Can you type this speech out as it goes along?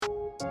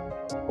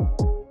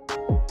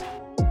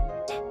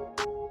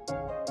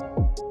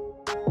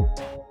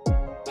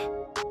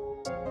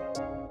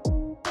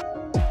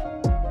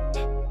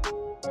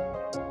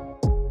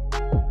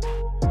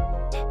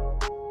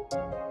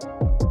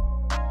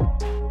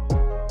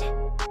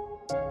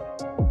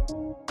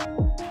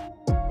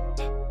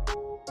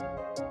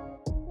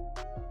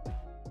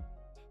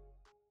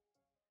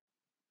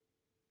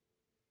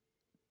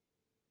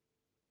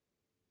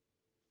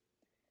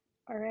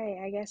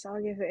guess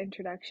I'll give the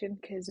introduction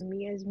because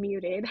Mia's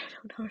muted. I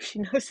don't know if she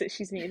knows that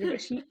she's muted,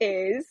 but she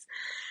is.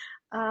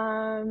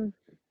 Um,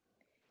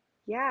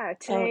 yeah,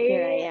 Oh,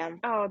 here I today, am.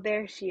 oh,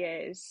 there she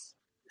is.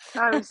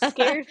 I was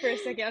scared for a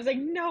second. I was like,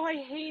 no, I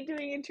hate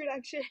doing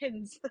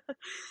introductions.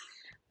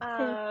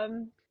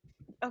 Um,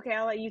 okay,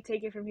 I'll let you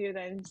take it from here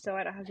then, so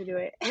I don't have to do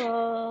it.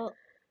 Well,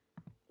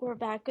 we're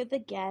back with a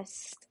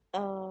guest.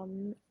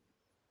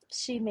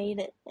 She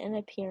made an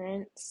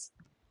appearance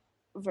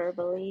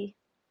verbally,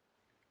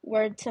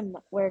 word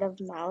of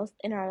mouth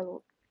in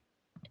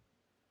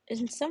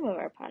some of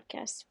our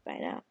podcasts by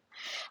now.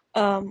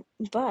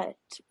 But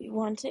we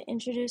want to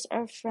introduce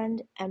our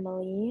friend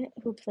Emily,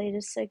 who played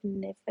a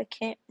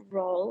significant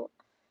role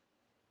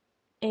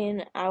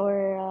in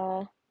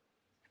our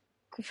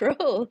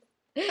growth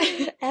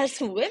as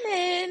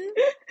women.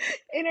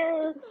 In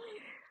our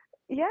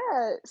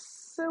Yeah,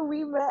 so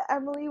we met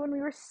Emily when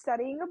we were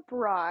studying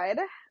abroad.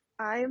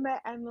 I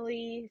met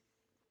Emily,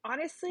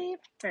 honestly,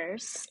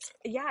 First,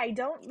 yeah, I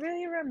don't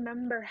really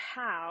remember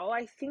how.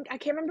 I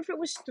can't remember if it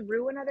was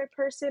through another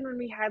person when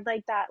we had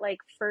like that like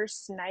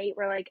first night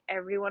where like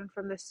everyone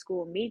from the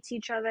school meets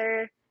each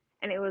other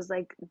and it was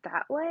like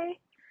that way.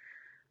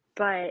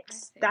 But I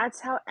think. that's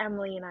how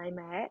Emily and I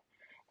met.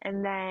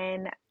 And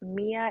then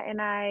Mia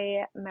and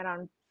I met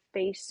on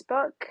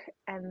Facebook.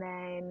 And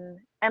then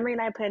Emily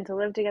and I plan to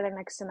live together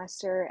next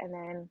semester. And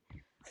then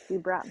we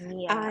brought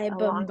Mia I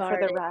along for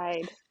the bombarded.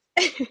 ride.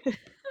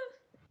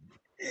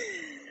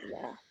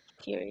 Yeah,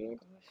 period.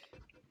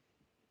 Gosh.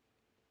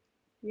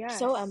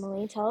 So Yes.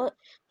 Emily,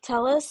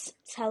 tell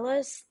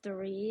us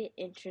 3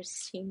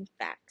 interesting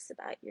facts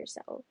about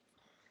yourself.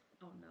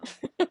 Oh no.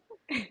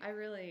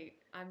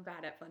 I'm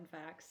bad at fun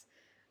facts.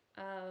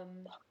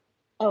 Um,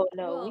 Oh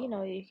no, we well,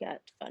 know you got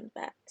fun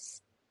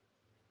facts.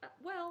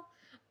 well,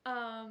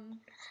 um,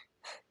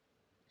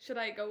 should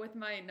I go with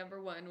my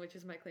number one, which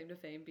is my claim to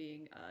fame,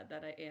 being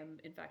that I am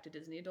in fact a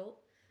Disney adult?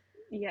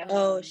 Yes.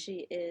 Oh, Um,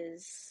 she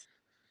is.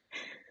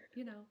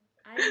 you know,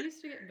 I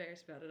used to get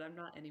embarrassed about it. I'm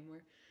not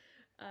anymore.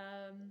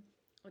 Um,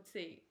 let's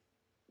see.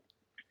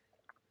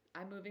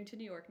 I'm moving to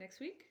New York next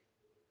week.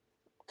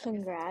 I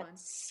guess that's fun.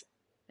 Congrats.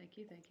 Thank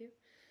you, thank you.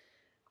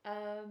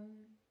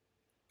 Um,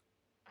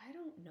 I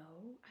don't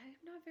know. I'm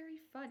not very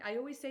fun. I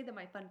always say that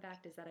my fun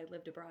fact is that I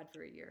lived abroad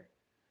for a year.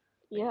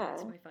 Like that's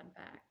Yeah, my fun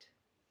fact.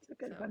 It's a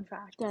good So, fun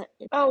fact. that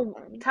is Oh,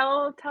 fun.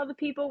 tell the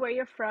people where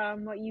you're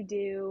from, what you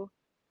do,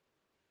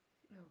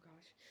 oh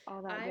gosh.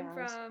 all that I'm jazz.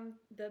 from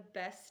the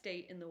best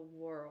state in the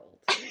world.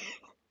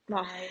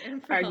 Well, I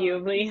am from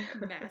arguably.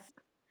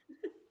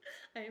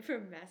 I am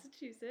from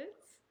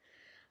Massachusetts.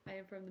 I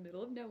am from the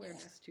middle of nowhere,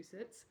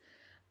 Massachusetts.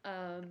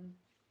 Um,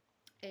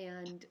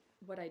 and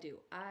what I do,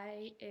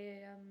 I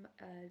am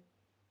a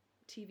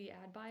TV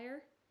ad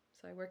buyer.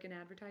 So I work in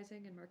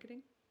advertising and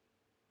marketing.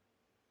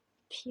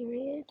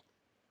 Period.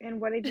 And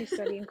what did you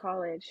study in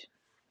college?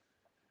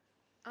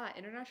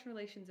 International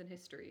relations and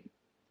history.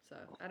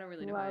 So I don't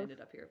really know how I Love.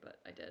 ended up here, but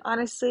I did.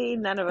 Honestly,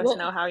 none of us What?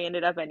 know how he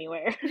ended up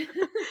anywhere,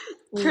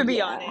 to be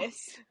Yeah.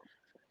 honest.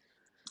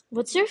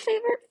 What's your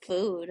favorite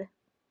food?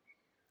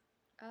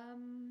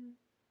 um,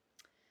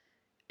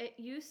 it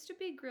used to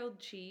be grilled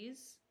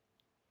cheese.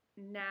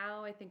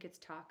 Now I think it's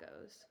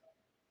tacos.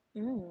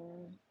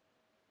 Mm.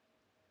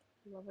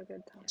 Love a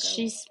good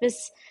Yeah. taco.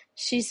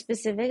 She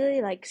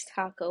specifically likes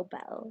Taco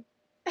Bell.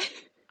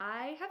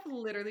 I have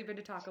literally been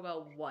to Taco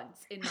Bell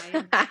once in my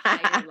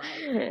entire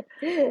life.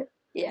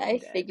 Yeah, I'm I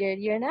dead. figured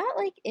you're not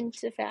like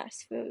into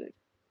fast food.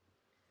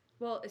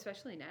 Well,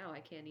 especially now, I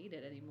can't eat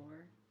it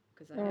anymore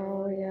because I have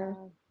Oh Oh, yeah. yeah.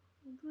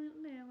 a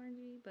gluten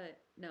allergy. But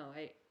no,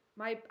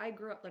 I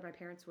grew up like my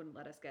parents wouldn't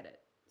let us get it,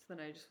 so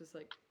then I just was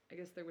like, I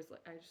guess there was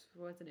like I just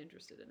wasn't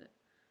interested in it.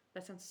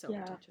 That sounds so Yeah.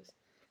 pretentious.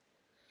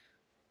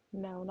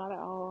 No, not at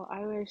all.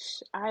 I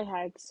wish I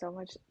had so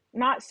much,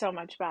 not so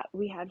much, but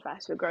we had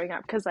fast food growing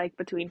up because, like,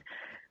 between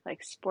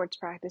like sports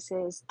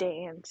practices,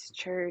 dance,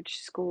 church,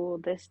 school,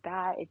 this,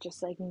 that, it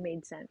just like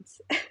made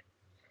sense.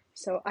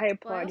 So I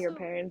Well, I applaud your also,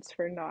 parents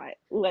for not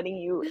letting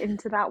you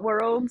into that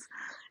world.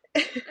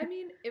 I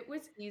mean, it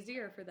was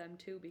easier for them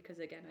too because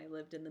again, I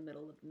lived in the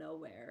middle of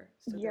nowhere,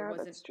 so there Yeah,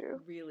 wasn't that's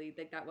true. really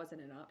like that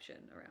wasn't an option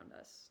around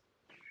us.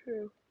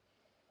 True.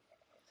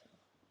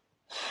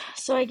 So,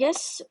 So I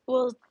guess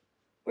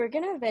we're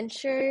gonna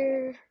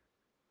venture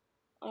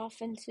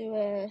off into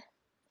a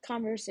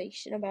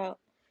conversation about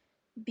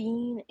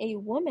being a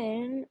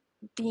woman,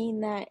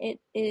 being that it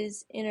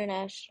is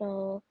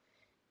International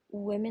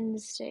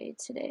Women's Day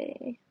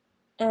today.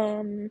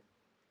 Um,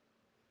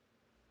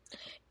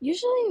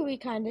 Usually we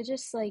kind of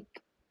just like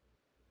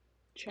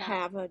Chat.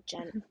 have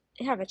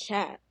have a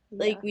chat.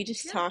 Like Yeah. we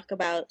just yeah. talk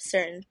about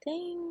certain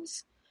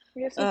things.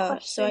 We have some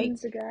So I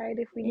questions, a guide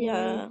if we need.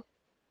 yeah,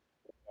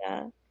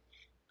 yeah.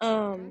 Okay.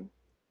 Um,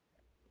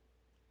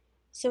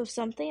 so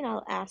something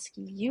I'll ask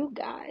you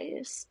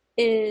guys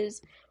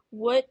is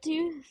what do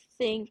you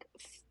think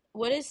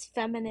what is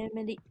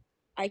femininity?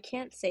 I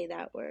can't say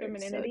that word,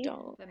 so Femininity.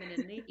 don't.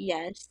 Femininity.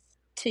 Yes,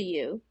 to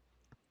you.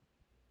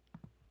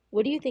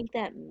 What do you think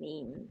that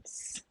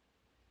means?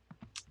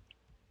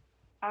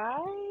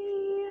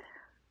 I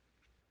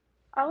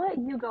I'll let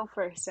you go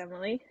first,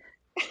 Emily.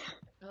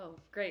 Oh,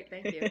 great,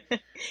 thank you.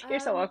 You're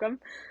so Um, welcome.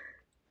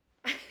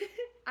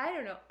 I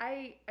don't know.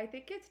 I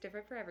think it's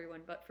different for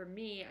everyone, but for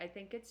me, I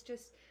think it's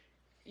just,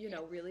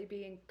 really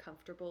being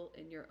comfortable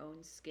in your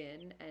own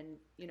skin and,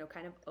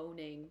 kind of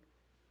owning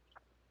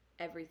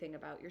everything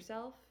about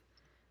yourself.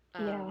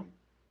 Yeah. Um,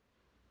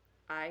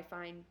 I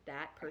find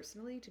that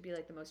personally to be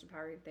like the most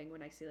empowering thing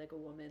when I see like a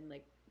woman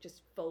like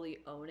just fully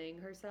owning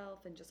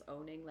herself and just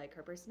owning like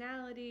her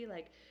personality,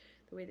 like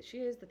the way that she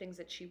is, the things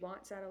that she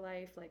wants out of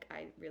life. Like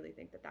I really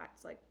think that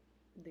that's like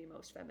the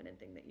most feminine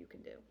thing that you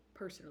can do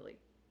personally.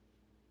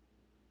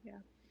 Yeah,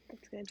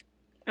 that's good.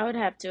 I would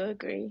have to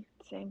agree.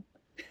 Same.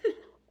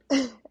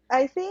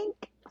 I think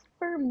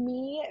for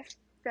me,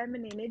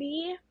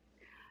 femininity,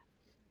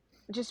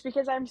 just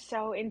because I'm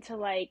so into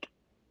like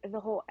the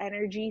whole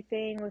energy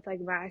thing with like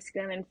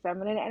masculine and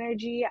feminine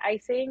energy, I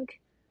think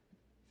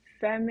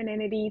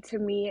femininity to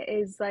me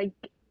is like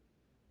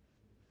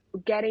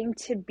getting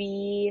to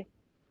be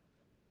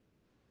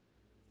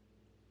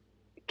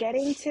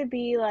getting to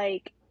be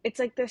like it's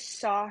like the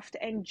soft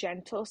and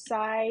gentle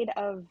side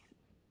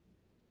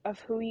of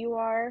who you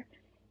are,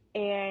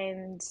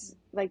 and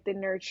like the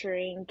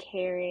nurturing,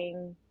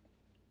 caring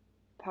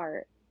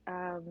part.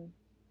 Um,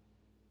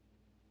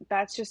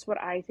 that's just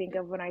what I think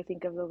Yeah. of when I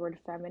think of the word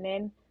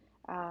feminine.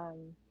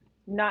 Um,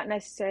 Not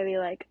necessarily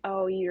like,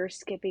 oh, you're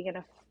skipping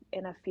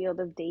in a field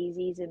of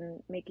daisies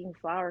and making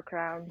flower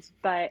crowns,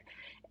 but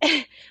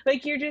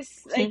like you're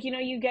just like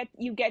you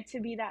get to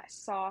be that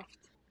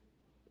soft,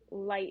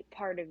 light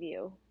part of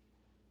you,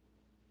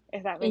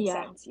 if that makes Yeah.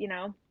 sense, you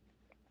know?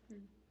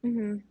 Mm.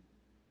 hmm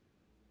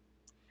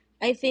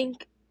I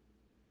think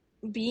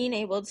being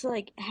able to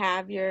like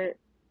have your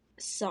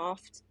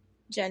soft,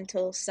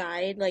 gentle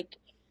side, like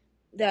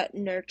that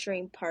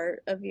nurturing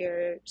part of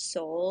your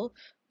soul,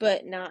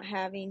 but not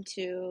having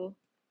to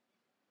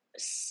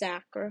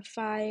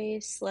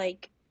sacrifice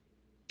like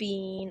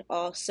being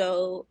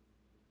also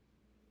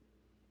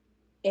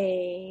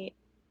a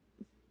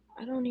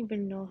I don't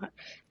even know how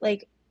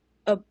like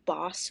a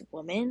boss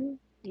woman.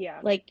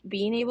 Yeah, Like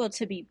being able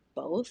to be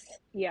both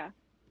yeah,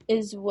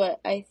 is what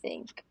I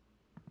think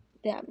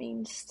that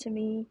means to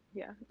me.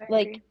 yeah. I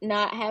Like agree.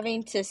 not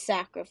having to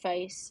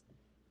sacrifice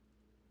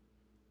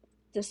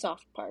the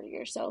soft part of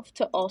yourself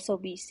to also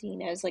be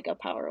seen as like a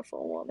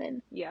powerful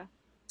woman. Yeah,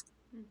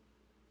 Mm.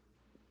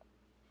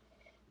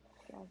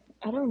 yeah.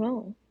 I don't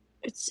know.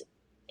 It's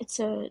it's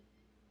a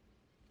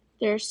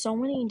there's so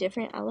many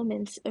different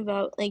elements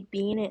about like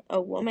being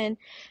a woman,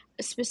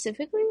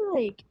 specifically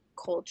like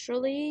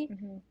culturally,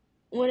 Hmm.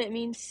 what it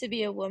means to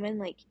be a woman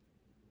like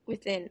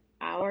within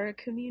our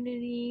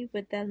community,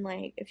 but then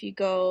like if you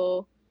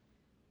go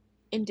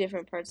in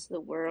different parts of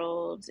the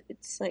world,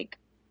 it's like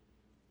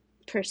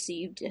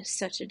perceived as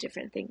such a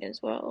different thing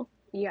as well.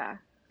 Yeah.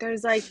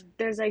 Mm.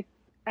 There's like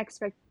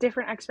expect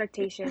different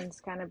expectations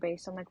kind of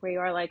based on like where you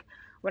are. Like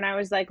when I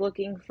was like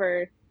looking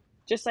for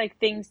just like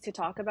things to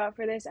talk about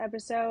for this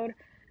episode,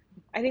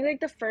 I think like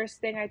the first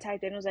thing I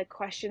typed in was like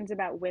questions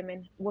about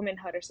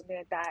womanhood or something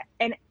like that.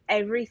 And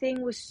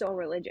everything was so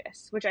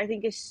religious, which I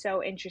think is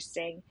so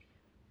interesting,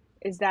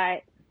 is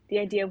that the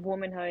idea of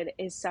womanhood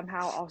is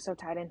somehow also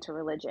tied into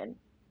religion,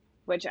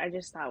 which I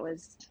just thought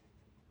was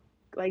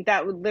like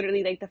that would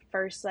literally like the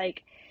first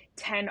like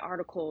 10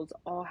 articles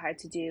all had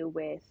to do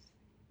with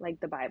like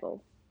the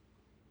Bible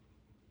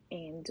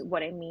and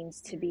what it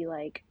means to Mm. be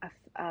like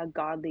a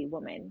godly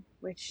woman,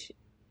 which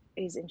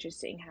is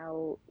interesting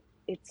how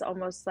it's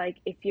almost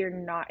like if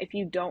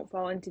you don't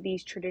fall into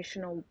these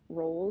traditional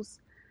roles,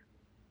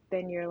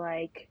 then you're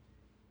like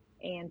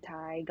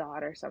anti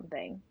God or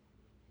something,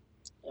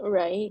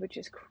 Right. which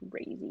is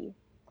crazy.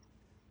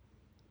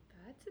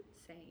 That's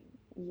insane.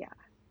 Yeah.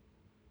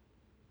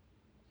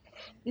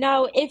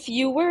 Now, if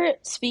you were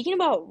speaking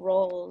about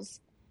roles,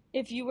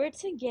 if you were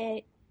to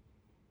get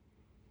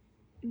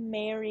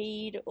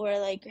married or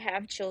like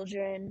have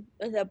children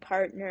with a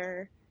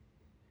partner,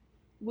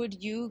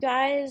 would you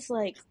guys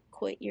like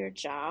quit your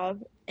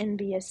job and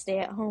be a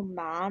stay-at-home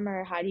mom,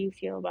 or how do you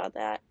feel about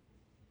that?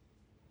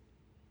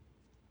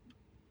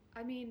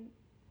 I mean,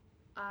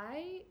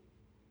 I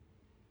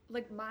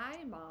like my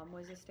mom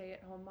was a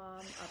stay-at-home mom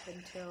up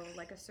until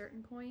like a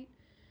certain point.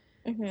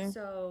 Mm-hmm.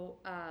 So,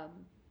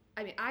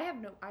 I mean, I have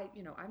no,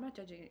 I'm not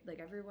judging it. Like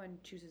everyone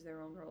chooses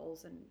their own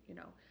roles, and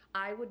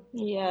I would,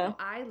 Yeah.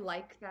 I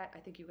like that. I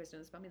think you guys know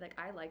this about me. Like,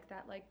 I like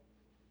that. Like,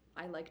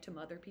 I like to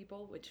mother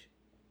people, which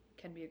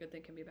can be a good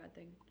thing, can be a bad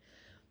thing.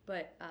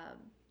 But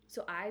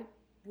so I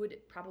would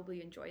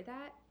probably enjoy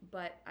that.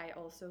 But I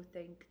also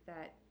think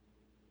that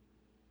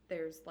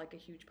there's like a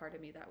huge part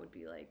of me that would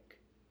be like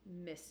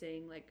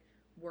missing like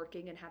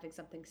working and having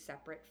something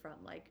separate from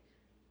like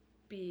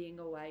being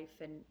a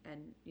wife and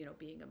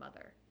being a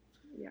mother.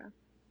 Yeah.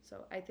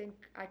 So I think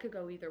I could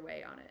go either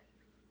way on it.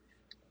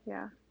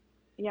 Yeah.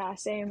 Yeah,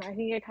 same. I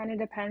think it kind of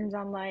depends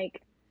on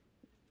like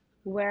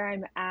where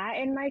I'm at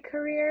in my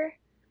career.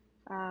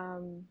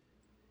 Um,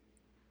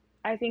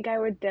 I think I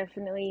would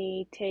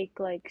definitely take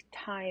like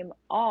time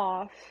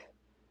off,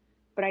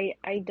 but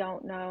I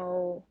don't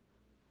know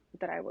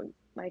that I would.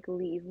 like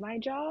leave my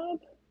job.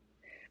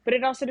 But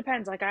it also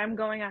depends. Like I'm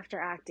going after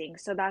acting,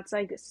 so that's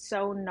like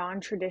so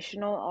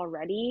non-traditional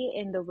already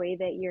in the way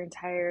that your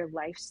entire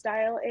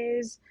lifestyle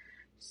is.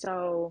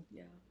 So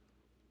Yeah.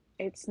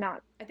 it's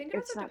not I think it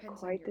it's also not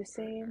depends on quite your the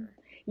same. partner.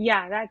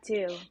 Yeah, that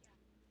too.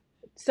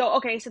 So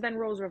okay, so then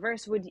roles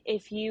reverse. Would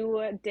if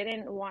you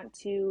didn't want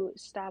to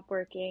stop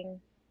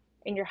working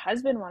and your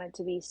husband wanted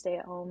to be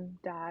stay-at-home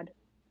dad,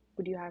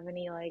 would you have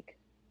any like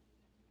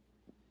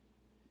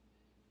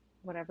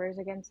whatever's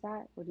against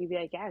that? Would you be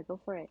like, yeah, go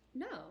for it?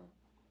 No.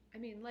 I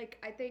mean, like,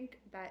 I think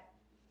that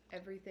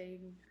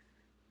everything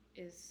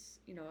is,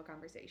 a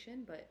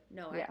conversation, but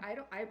no, Yeah. I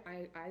don't, I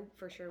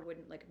for sure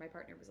wouldn't, like, if my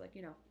partner was like,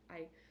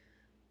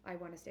 I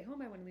want to stay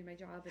home, I want to leave my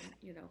job, and,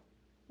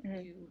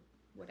 Hmm. you,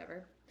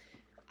 whatever,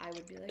 I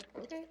would be like,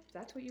 okay, if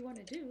that's what you want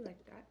to do,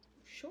 like that,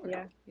 sure,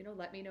 Yeah.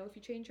 let me know if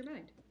you change your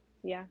mind,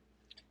 Yeah.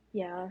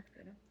 Yeah.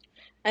 you know?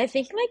 I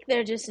think like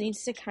there just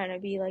needs to kind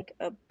of be like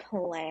a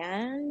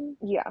plan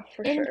Yeah,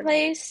 for in sure.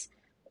 place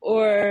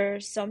or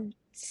some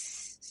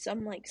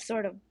like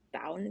sort of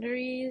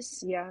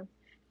boundaries Yeah.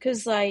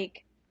 cuz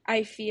like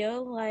I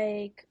feel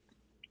like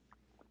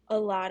a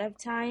lot of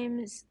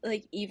times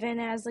like even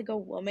as like a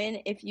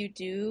woman if you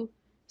do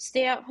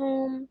stay at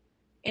home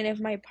and if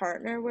my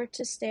partner were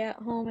to stay at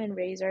home and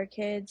raise our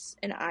kids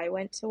and I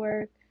went to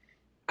work,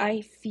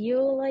 I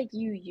feel like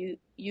you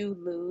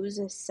lose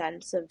a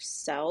sense of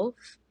self.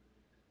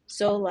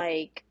 So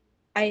like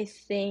I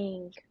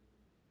think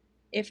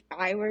if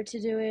I were to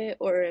do it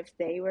or if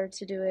they were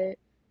to do it,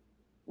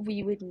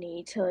 we would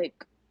need to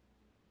like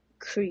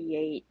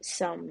create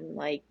some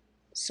like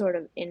sort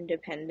of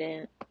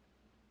independent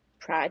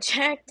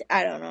project.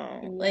 I don't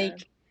know. Yeah.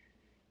 Like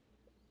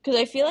cuz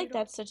I feel You like don't,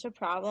 that's such a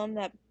problem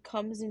that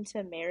comes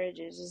into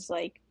marriages is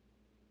like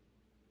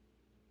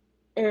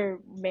or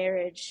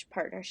marriage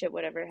partnership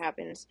whatever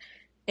happens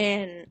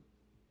and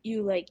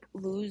you like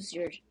lose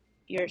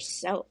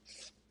yourself.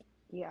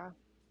 Yeah.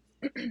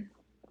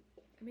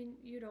 I mean,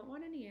 you don't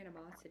want any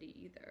animosity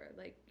either.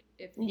 Like,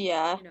 if,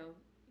 Yeah. you know,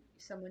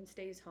 someone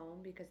stays home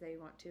because they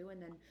want to,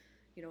 and then,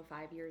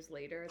 5 years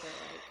later, they're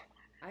like,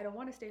 I don't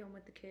want to stay home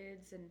with the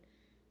kids, and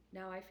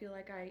now I feel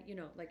like I,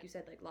 like you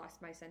said, like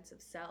lost my sense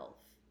of self.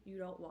 You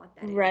don't want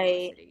that Right.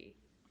 animosity.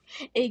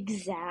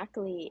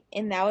 Exactly.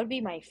 And that would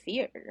be my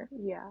fear.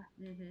 Yeah.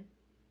 Mm-hmm.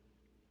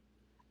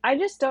 I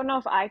just don't know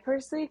if I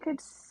personally could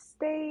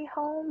stay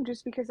home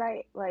just because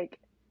I like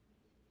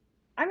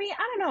I mean, I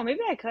don't know, maybe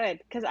I could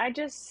because but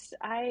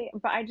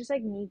I just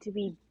like need to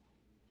be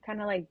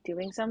kind of like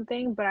doing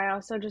something, but I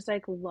also just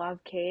like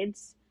love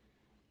kids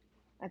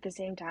at the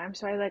same time.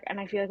 So I like and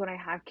I feel like when I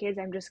have kids,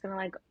 I'm just going to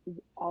like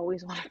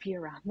always want to be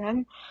around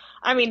them.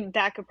 I mean,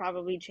 that could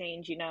probably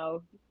change, a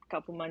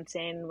couple months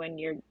in when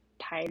you're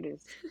tired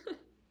as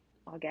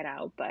I'll get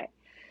out, but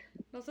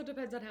It also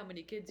depends on how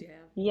many kids you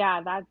have.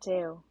 yeah, that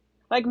too.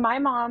 Like my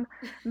mom,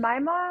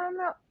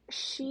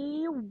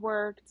 she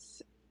worked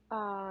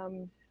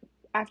um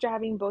after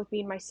having both me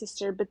and my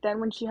sister, but then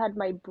when she had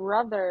my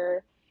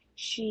brother,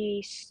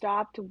 she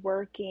stopped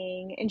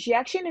working and she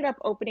actually ended up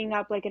opening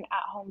up like an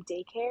at-home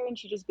daycare and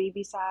she just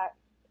babysat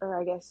or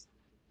I guess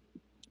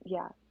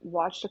yeah,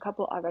 watched a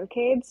couple other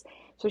kids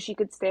so she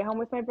could stay home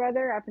with my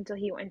brother up until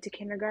he went to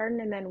kindergarten.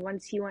 And then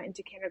once he went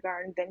into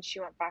kindergarten, then she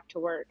went back to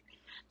work.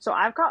 So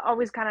I've got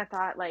always kind of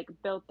thought like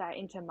built that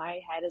into my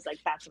head as like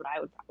that's what I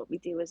would probably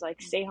do is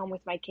like stay home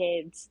with my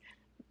kids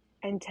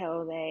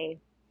until they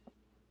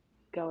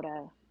go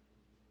to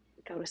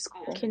go to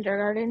school.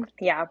 Kindergarten. Kindergarten.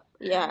 Yeah.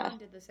 My Yeah. mom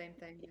did the same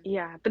thing. Yeah.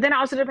 Yeah. But then it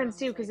also My depends mom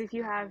too, was because like if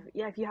you at have home.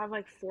 yeah, if you have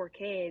like four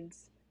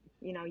kids,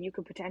 you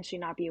could potentially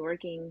not be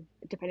working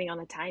depending on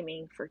the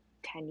timing for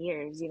 10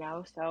 years.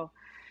 So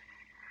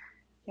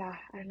yeah,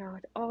 I don't know.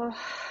 It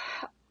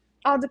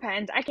all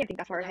depends. I can't think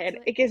that Well, far that's ahead.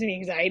 like It gives me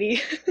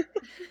anxiety.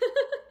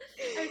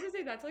 I was gonna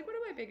say that's like one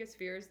of my biggest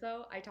fears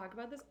though. I talk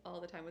about this all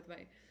the time with my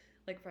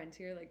like friends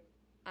here. Like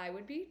I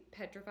would be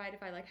petrified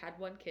if I like had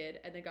one kid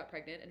and then got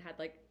pregnant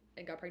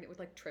and got pregnant with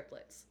like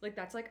triplets. Like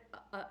that's like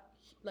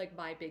like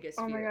my biggest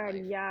Oh my fear in God,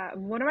 life. yeah.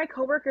 One of my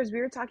coworkers, we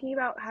were talking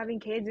about having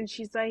kids, and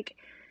she's like,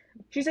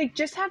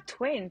 just have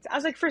twins. I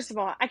was like, first of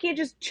all, I can't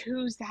just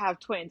choose to have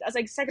twins. I was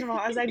like, second of all,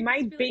 I was like, You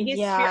my just be like,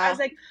 biggest fear. I was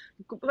Yeah.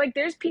 like,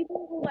 there's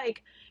people who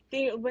like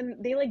when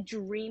they like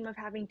dream of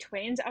having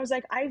twins. I was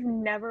like, I've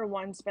never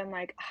once been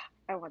like,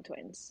 I want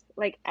twins,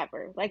 like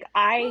ever. Like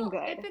I'm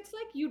well, if good. it's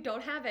like you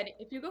don't have any,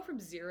 if you go from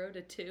 0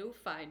 to 2,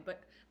 fine.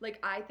 But like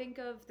I think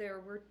of there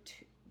were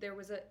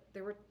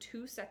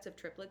two sets of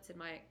triplets in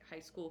my high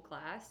school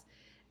class,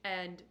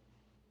 and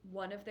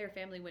one of their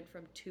family went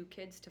from 2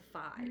 kids to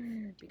 5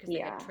 because they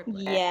had Yeah,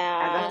 triplets, yeah,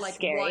 or Yeah. that's like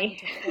scary. 1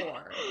 to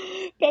 4.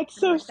 That's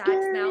And I'm so like,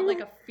 that's now scary. like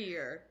a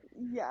fear.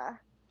 Yeah.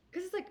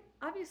 Because it's like,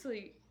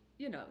 obviously,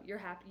 you're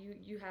happy,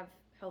 you have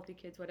healthy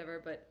kids,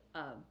 whatever, but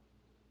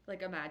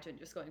like imagine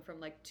just going from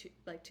like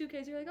 2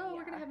 kids, you're like, oh,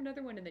 we're gonna Yeah. have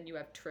another one, and then you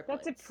have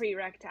That's a triplets.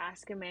 prereq to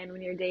ask a man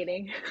when you're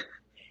dating.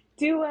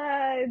 Do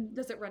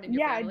Does it run in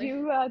your yeah, family?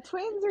 do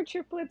twins or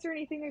triplets or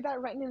anything like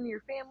that running in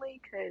your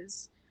family?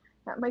 Because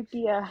that might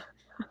be a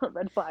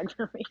Red flag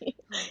for me.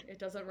 It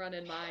doesn't run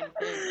in mine,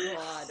 thank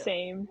God.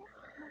 Same.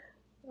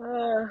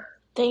 Uh,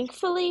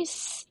 Thankfully,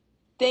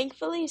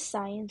 thankfully,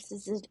 science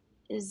is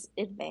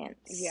yeah,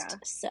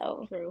 advanced,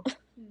 so true.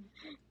 Hmm,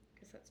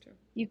 guess that's true.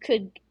 you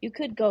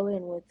could go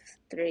in with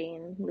three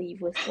and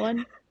leave with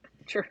one.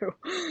 True.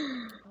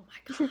 Oh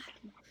my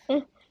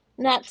God.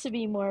 Not to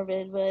be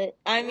morbid, but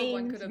I Or one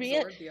mean, could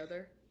absorb the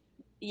other.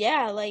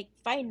 yeah, like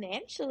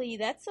financially,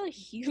 that's a Yeah,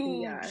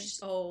 huge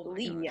Oh my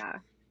leap. God. yeah,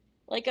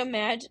 Like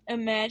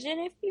imagine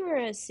if you were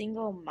a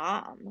single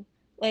mom.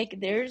 Like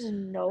there's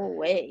no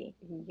way.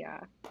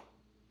 yeah.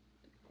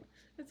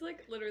 It's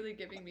like literally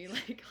giving me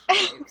like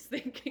hives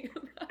thinking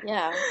about it.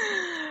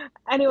 Yeah.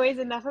 Anyways,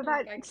 enough Like about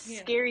I can't.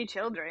 scary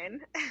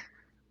children.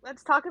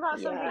 Let's talk about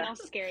something Yeah.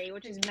 else scary,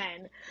 which I is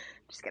can't. men.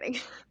 Just kidding.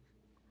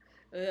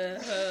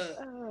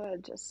 Uh,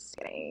 Just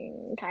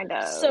kidding, kind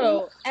of.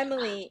 So,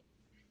 Emily,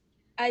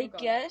 oh I God.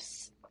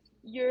 guess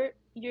you're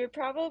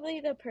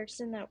probably the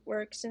person that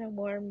works in a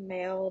more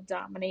male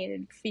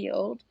dominated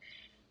field.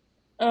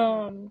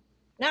 Mm.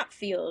 Not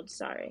field,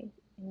 sorry.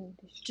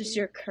 Just Industry.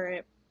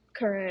 your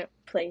current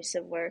place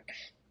of work.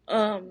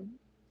 Um,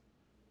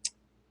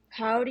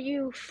 how do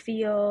you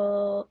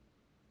feel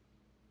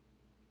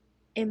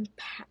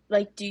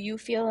like do you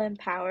feel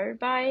empowered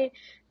by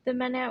the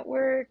men at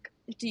work?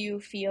 Do you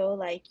feel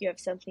like you have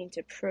something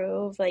to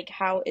prove? Like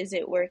how is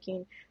it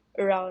working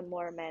around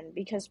more men?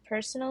 Because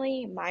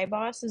personally, my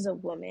boss is a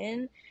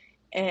woman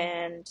Mm.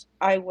 and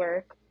I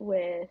work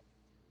with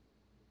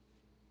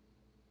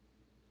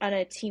on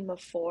a team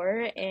of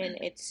four and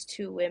it's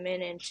two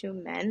women and two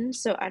men,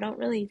 so I don't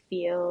really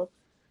feel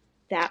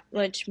that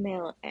much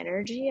male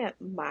energy at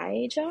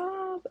my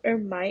job or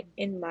my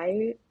in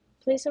my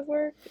place of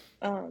work.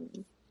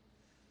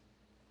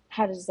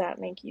 How does that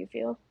make you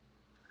feel?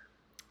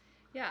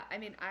 Yeah, I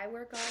mean, I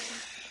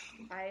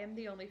am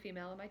the only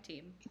female on my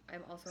team.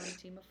 I'm also on a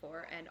team of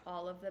four, and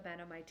all of the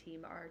men on my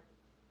team are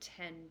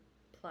 10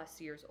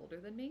 plus years older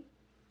than me.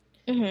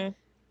 Mhm.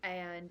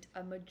 And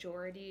a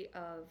majority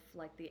of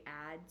like the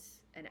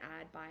ads and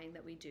ad buying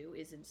that we do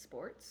is in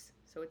sports.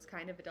 So it's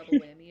kind of a double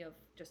whammy of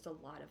just a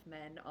lot of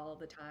men all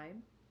the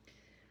time.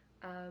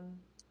 Um,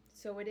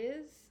 so it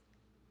is,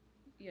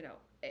 you know,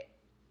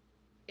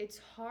 it's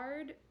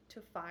hard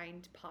to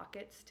find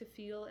pockets to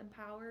feel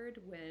empowered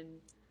when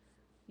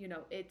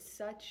it's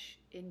such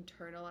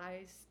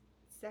internalized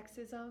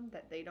sexism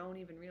that they don't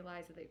even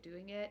realize that they're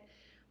doing it.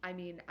 I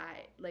mean,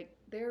 I like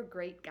they're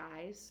great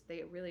guys.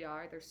 They really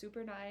are. They're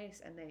super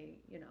nice and they,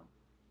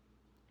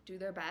 do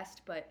their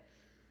best, but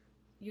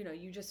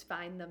you just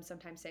find them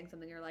sometimes saying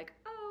something you're like,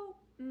 "Oh,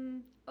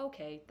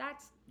 okay,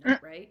 that's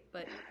not right."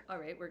 But all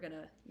right, we're going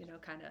to,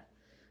 kind of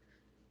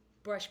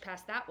brush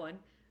past that one.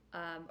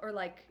 Or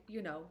like,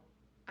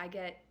 I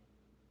get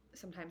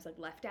sometimes like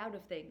left out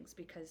of things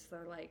because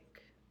they're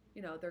like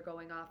they're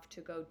going off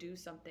to go do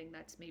something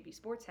that's maybe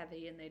sports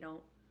heavy and they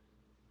don't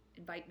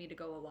invite me to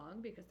go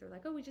along because they're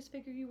like, oh, we just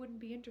figure you wouldn't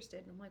be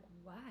interested, and I'm like,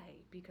 why?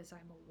 Because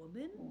I'm a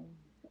woman?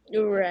 Like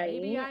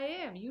maybe Right. I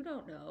am, you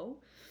don't know.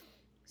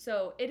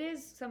 So it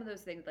is some of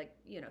those things, like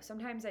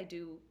sometimes I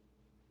do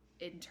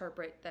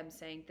interpret them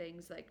saying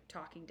things like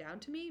talking down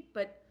to me,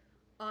 but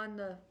on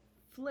the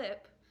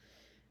flip,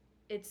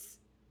 it's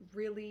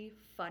really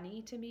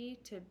funny to me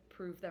to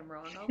prove them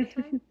wrong all the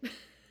time.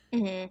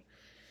 Mhm.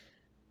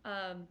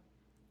 um,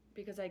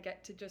 because I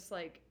get to just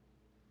like,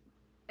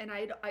 and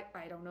I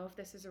don't know if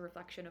this is a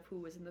reflection of who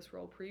was in this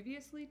role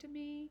previously to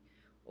me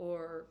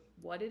or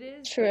what it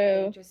is, but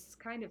they True. just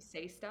kind of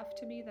say stuff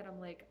to me that I'm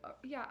like,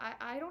 yeah,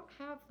 I don't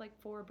have like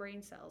four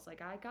brain cells.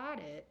 Like, I got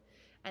it.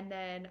 And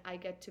then I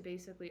get to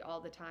basically all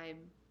the time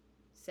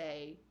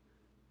say,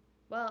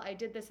 well, I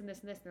did this and this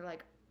and this. And they're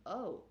like,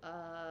 oh,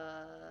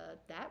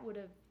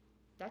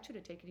 that should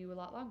have taken you a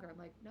lot longer. I'm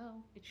like,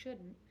 no, it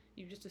shouldn't.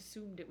 You just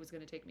assumed it was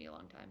going to take me a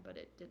long time, but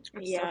it didn't.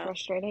 It's so Yeah.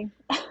 frustrating.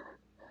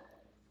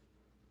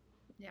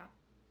 Yeah.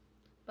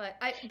 But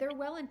they're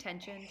well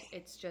intentioned.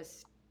 It's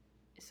just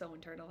so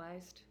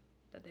internalized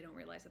that they don't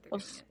realize that they're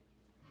doing Of- it.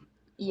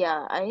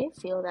 Yeah, I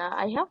feel that.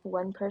 I have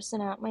one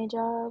person at my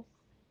job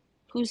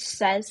who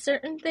says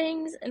certain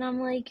things, and I'm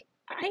like,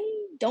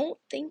 I don't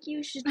think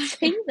you should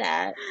say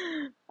that.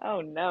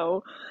 Oh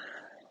no.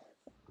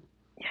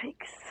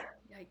 Yikes.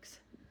 Yikes.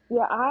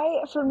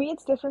 Yeah, for me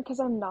it's different because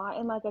I'm not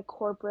in like a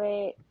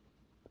corporate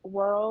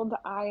world.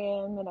 I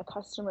am in a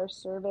customer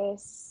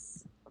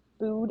service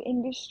food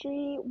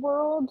industry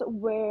world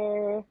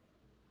where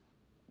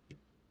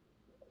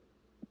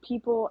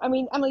people, I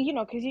mean, Emily,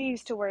 because you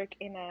used to work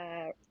in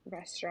a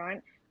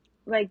restaurant,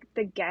 like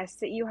the guests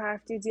that you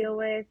have to deal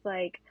with,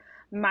 like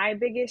my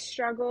biggest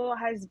struggle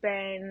has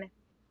been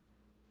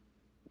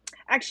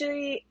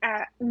actually,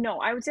 no,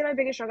 I would say my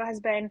biggest struggle has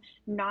been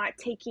not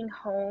taking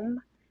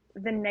home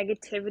the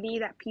negativity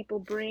that people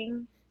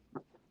bring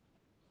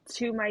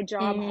to my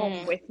job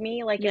home Mm, with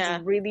me. Like it's yeah.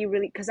 really,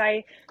 really, because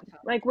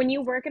like when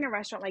you work in a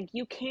restaurant, like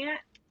you can't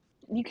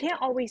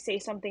always say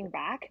something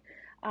back,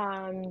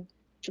 um,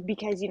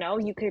 because you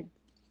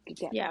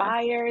get Yeah.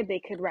 fired. They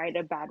could write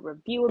a bad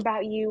review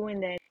about you,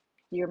 and then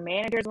your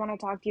managers want to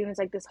talk to you, and it's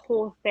like this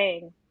whole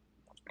thing.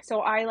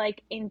 So I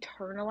like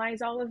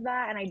internalize all of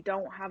that, and I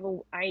don't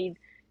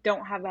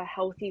have a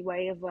healthy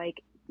way of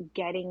like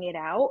getting it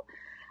out.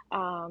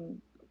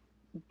 Um,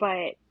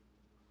 but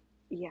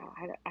yeah,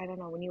 I don't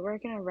know. When you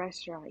work in a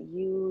restaurant,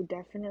 you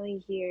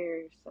definitely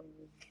hear some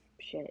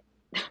shit,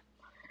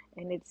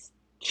 and it's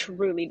Yeah.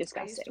 truly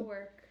I used to disgusting.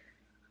 work.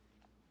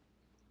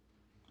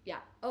 Yeah.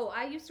 Oh,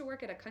 I used to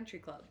work at a country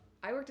club.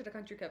 I worked at a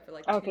country club for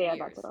like two Okay, yeah,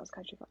 that's what years, I was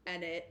country club.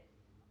 and it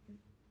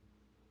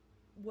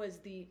was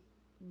the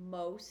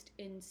most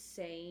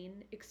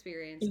insane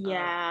experience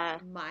of Yeah,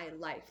 my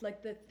life.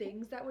 Like the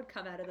things that would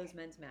come out of those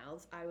men's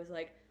mouths, I was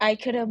like, I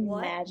could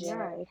what?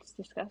 Yeah, imagine. it's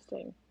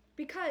disgusting.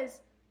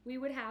 Because we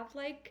would have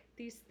like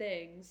these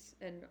things,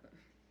 and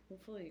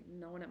hopefully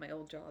no one at my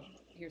old job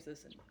hears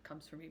this and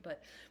comes for me,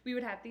 but we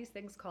would have these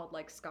things called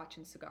like scotch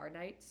and cigar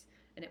nights,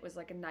 and it was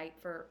like a night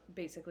for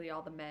basically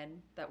all the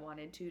men that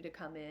wanted to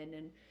come in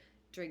and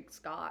drink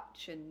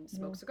scotch and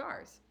Mm. smoke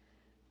cigars.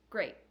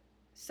 Great.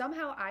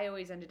 Somehow I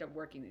always ended up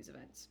working these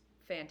events.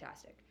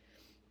 Fantastic.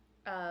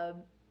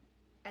 um,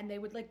 and they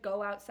would like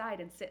go outside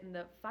and sit in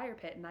the fire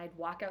pit, and I'd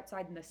walk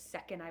outside, and the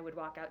second I would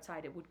walk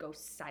outside it would go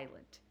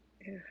silent.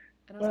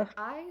 And I was like, Ugh,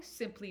 I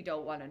simply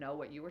don't want to know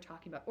what you were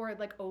talking about. Or I'd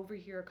like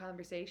overhear a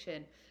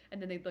conversation,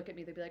 and then they'd look at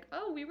me, they'd be like,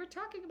 oh, we were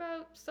talking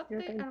about you're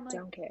like, something. I And I'm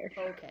like, don't care.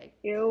 okay.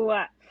 Ew.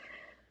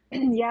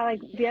 Yeah,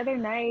 like Yeah. the other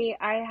night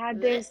I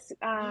had Blech. this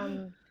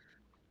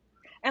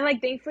and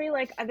like thankfully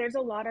like there's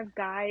a lot of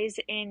guys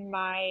in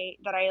my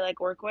that I like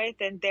work with,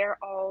 and they're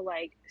all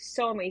like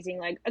so amazing.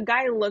 Like a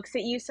guy looks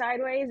at you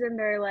sideways and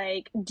they're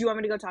like, do you want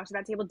me to go talk to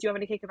that table? Do you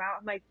want me to kick him out?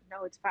 I'm like,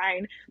 no, it's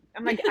fine.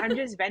 I'm like, I'm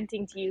just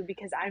venting to you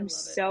because I I'm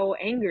love it. so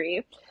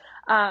angry.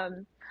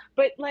 um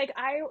but like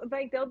I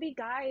like there'll be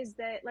guys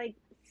that like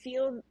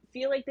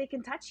feel like they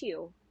can touch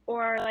you,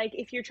 or like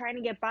if you're trying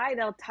to get by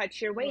they'll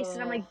touch your waist,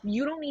 and I'm Oh, like,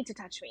 you don't need to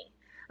touch me.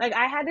 Like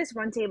I had this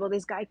one table,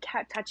 this guy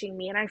kept touching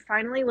me, and I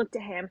finally looked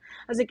at him.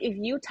 I was like, if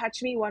you touch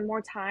me one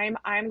more time,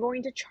 I'm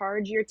going to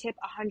charge your tip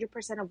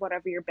 100% of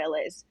whatever your bill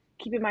is.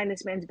 Keep in mind,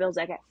 this man's bill's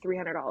like at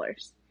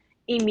 $300.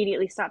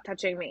 Immediately stop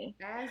touching me.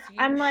 as you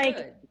I'm like,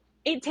 should.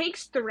 it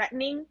takes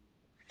threatening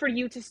for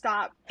you to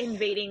stop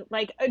invading.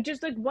 Like,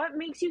 just like, what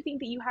makes you think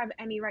that you have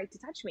any right to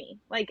touch me?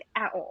 Like,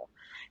 at all.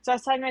 So I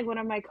was telling like one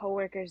of my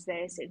coworkers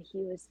this, and he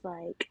was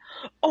like,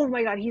 oh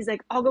my God. He's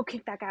like, I'll go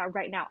kick that guy out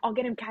right now. I'll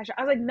get him cash.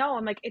 I was like, no,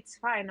 I'm like, it's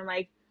fine. I'm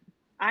like,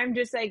 I'm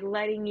just like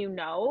letting you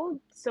know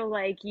so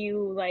like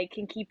you like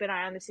can keep an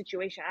eye on the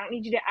situation. I don't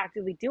need you to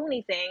actively do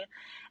anything.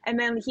 And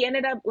then he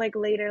ended up like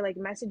later like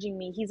messaging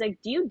me. He's like,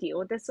 "Do you deal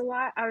with this a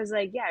lot?" I was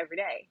like, "Yeah, every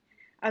day."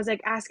 I was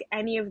like, "Ask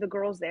any of the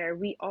girls there.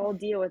 We all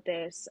deal with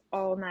this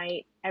all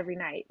night, every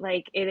night.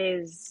 Like it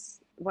is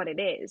what it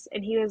is."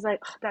 And he was like,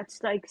 "Oh,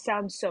 that's like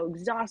sounds so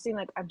exhausting.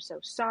 Like I'm so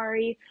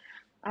sorry."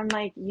 I'm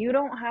like, "You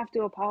don't have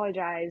to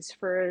apologize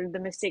for the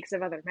mistakes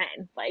of other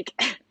men. Like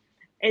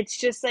it's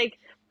just like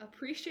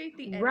Appreciate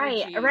the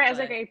right, energy, right." I was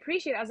like, I but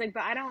appreciate it. I was like,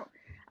 but I don't.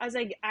 I was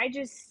like, I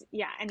just,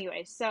 yeah.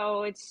 Anyway,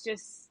 so it's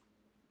just,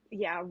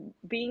 yeah,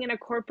 being in a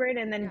corporate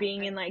and then yeah,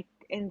 being I in like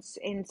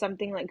in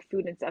something like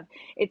food and stuff.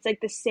 It's like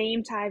the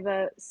same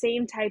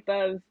type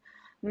of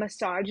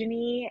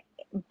misogyny,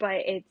 but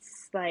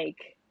it's like,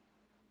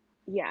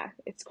 yeah,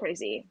 it's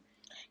crazy.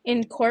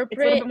 In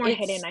It's a little bit corporate, more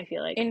hidden. it's I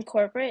feel like, in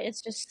corporate,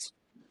 it's just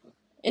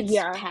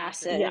it's yeah,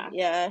 passive. passive. yeah,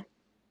 Yeah,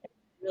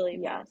 really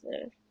yeah,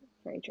 passive.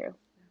 very true.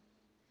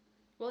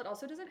 Well, it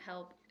also doesn't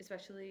help,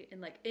 especially in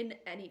like in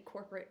any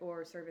corporate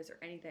or service or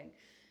anything,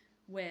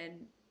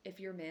 when if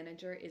your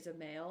manager is a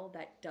male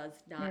that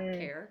does not Mm,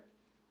 care,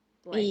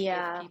 like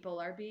if Yeah. people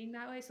are being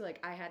that way. So like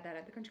I had that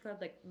at the country club.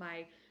 Like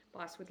my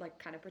boss would like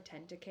kind of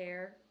pretend to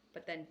care,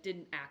 but then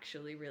didn't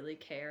actually really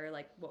care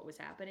like what was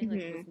happening.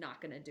 Like Hmm. was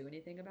not going to do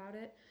anything about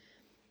it.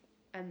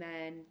 And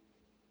then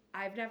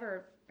I've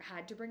never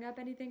had to bring up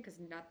anything because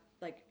not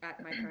like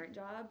at my current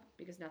job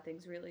because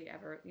nothing's really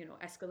ever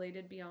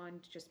escalated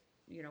beyond just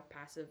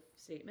passive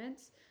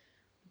statements.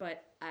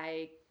 But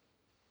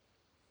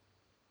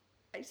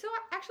so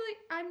actually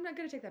I'm not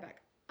going to take that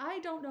back. I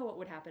don't know what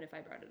would happen if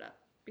I brought it up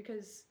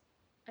because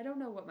I don't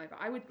know what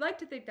I would like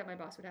to think that my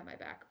boss would have my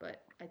back,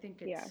 but I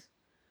think yeah. it's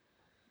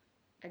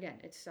again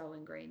it's so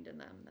ingrained in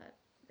them that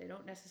they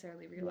don't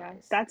necessarily Yeah,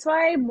 realize. that's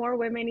why more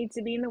women need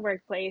to be in the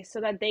workplace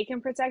so that they can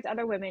protect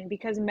other women,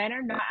 because men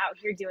are not out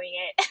here doing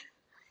it.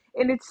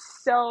 And it's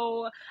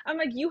so, I'm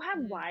like, you have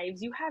Mm,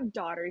 wives, you have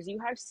daughters, you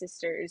have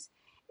sisters,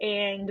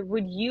 and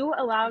would you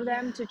allow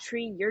them yeah. to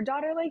treat your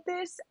daughter like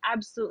this?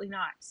 Absolutely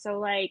not. So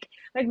like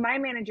my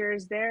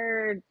managers,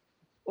 they're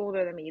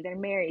older than me, they're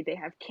married, they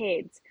have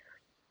kids,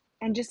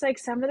 and just like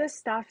some of the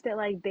stuff that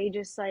like they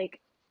just like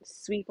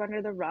sweep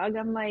under the rug,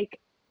 I'm like,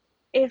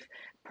 if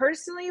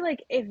personally,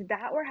 like if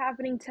that were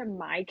happening to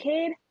my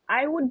kid,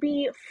 I would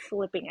be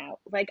flipping out.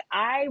 Like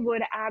I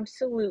would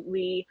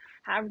absolutely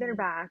have their Mm,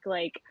 back.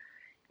 Like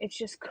it's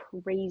just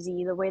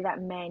crazy the way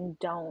that men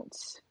don't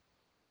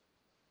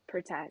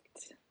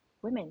protect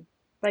women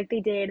like they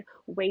did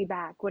way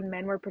back when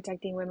men were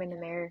protecting women in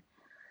yeah. their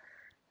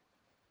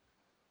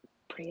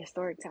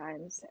prehistoric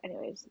times.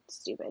 Anyways, it's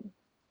stupid.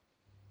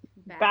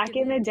 Back Back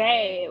in in the the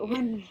day day.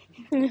 when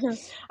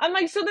I'm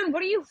like, so then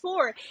what are you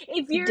for?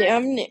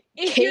 Damn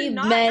If you're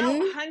not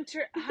out cavemen.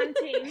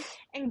 hunting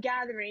and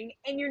gathering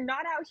and you're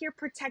not out here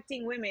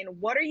protecting women,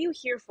 what are you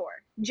here for?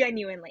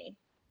 Genuinely.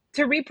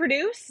 To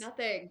reproduce?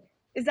 Nothing.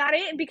 Is that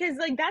it? Because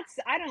like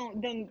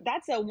then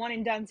that's a one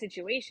and done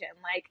situation.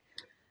 Like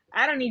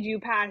I don't need you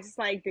past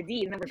like the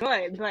D and then we're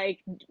good. Like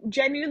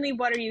genuinely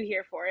what are you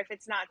here for if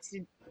it's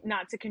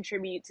not to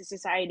contribute to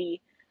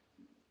society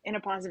in a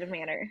positive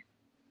manner?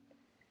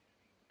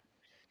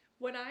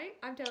 When I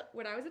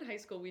was in high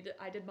school,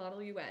 I did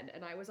Model UN,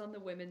 and I was on the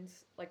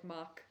women's like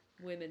mock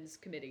women's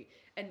committee.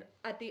 And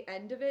at the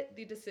end of it,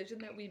 the decision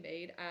that we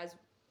made as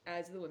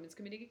the women's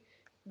committee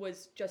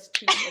was just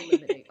to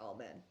eliminate all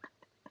men.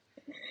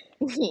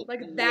 Like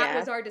that Yeah.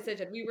 was our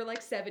decision. We were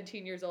like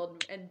 17 years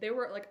old, and there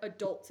were like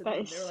adults in the That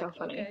room. is They were so like,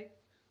 funny. "Okay,"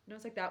 and I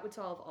was like, "That would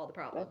solve all the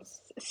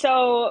problems." That's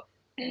so.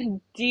 Do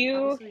you?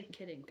 Obviously,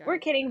 kidding, We're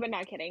guys. kidding, but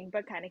not kidding,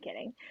 but kind of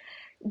kidding.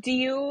 Do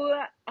you?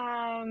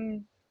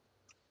 Um.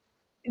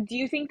 Do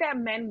you think that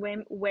men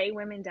weigh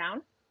women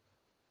down?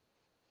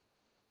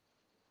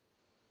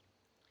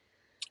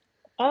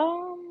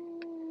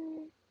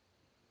 Um,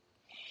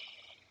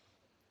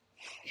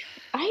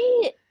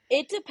 I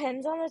it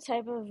depends on the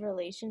type of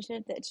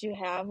relationship that you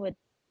have with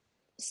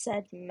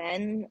said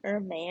men or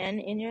man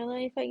in your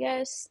life, I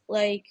guess.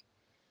 Like,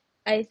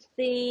 I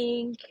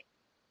think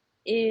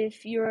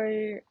if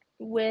you're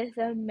with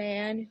a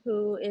man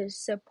who is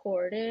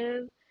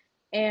supportive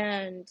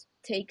and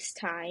takes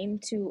time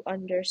to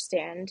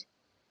understand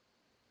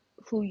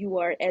who you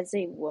are as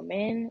a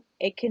woman,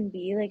 it can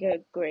be like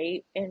a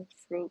great and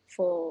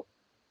fruitful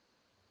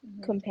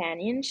Mm-hmm.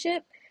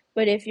 companionship.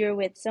 But if you're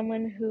with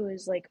someone who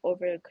is like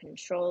over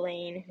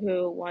controlling,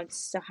 who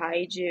wants to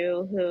hide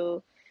you,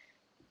 who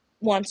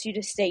wants you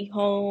to stay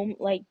home,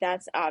 like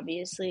that's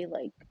obviously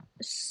like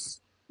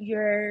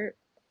you're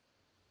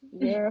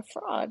you're a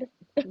fraud.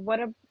 What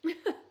a.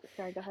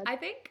 Sorry, go ahead. I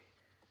think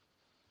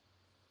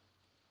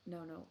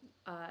no, no.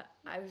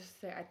 I was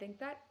just saying.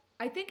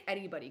 I think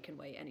anybody can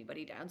weigh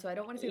anybody down. So I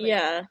don't want to say like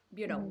Yeah.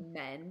 Mm-hmm.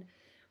 men,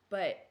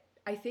 but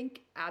I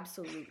think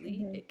absolutely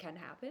Mm-hmm. it can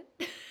happen.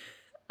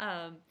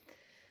 um,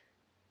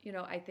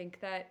 I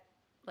think that,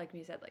 like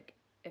me said, like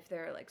if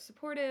they're like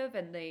supportive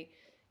and they,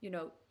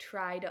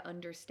 try to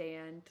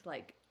understand,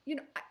 like,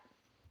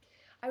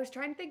 I was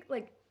trying to think,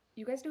 like,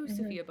 you guys know who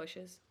Mm-hmm. Sophia Bush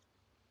is?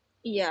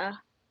 Yeah.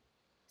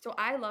 So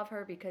I love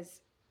her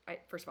because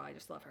first of all, I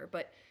just love her,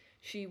 but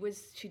she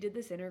did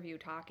this interview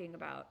talking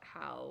about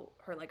how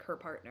her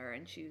partner,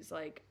 and she's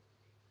like,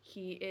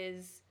 he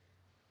is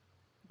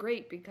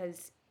great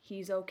because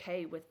he's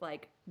okay with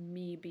like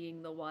me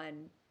being the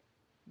one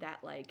that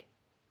like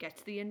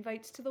gets the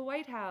invites to the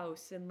White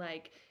House and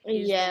like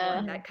is the one Yeah.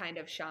 Mm-hmm. that kind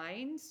of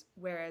shines,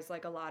 whereas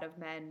like a lot of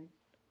men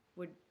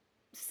would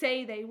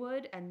say they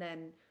would, and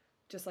then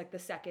just like the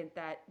second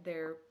that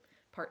their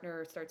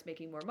partner starts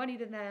making more money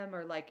than them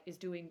or like is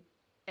doing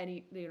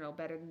any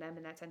better than them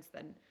in that sense,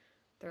 then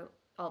they're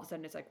all of a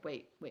sudden it's like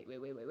wait,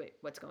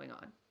 what's going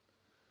on?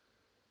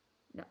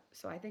 No,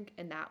 so I think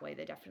in that way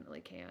they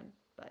definitely can,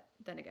 but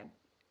then again,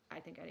 I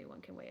think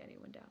anyone can weigh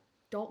anyone down.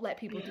 Don't let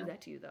people do Yeah.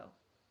 that to you though.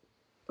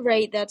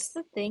 Right, that's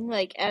the thing.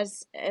 Like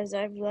as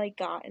I've like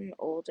gotten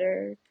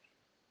older,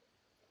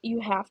 you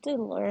have to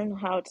learn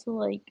how to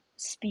like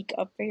speak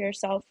up for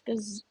yourself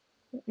because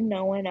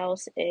no one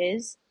else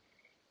is.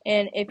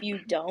 And if you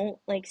don't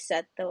like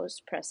set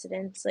those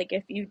precedents, like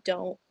if you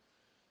don't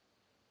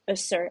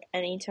assert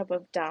any type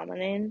of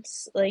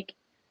dominance, like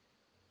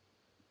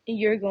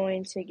you're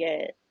going to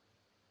get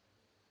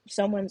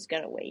someone's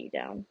gonna weigh you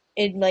down.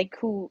 It like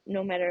who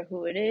no matter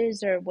who it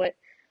is or what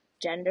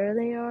gender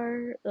they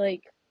are,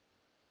 like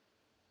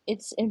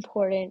it's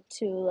important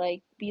to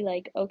like be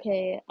like,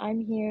 okay,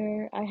 I'm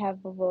here, I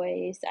have a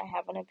voice, I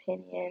have an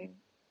opinion,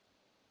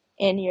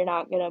 and you're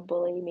not gonna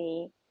bully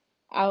me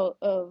out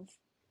of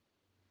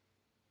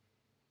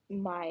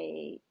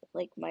my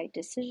my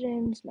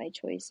decisions, my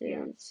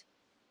Yeah. choices.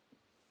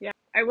 Yeah.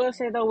 I will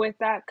say though, with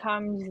that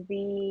comes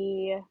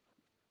the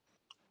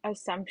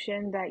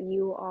assumption that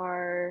you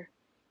are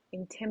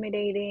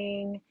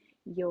intimidating,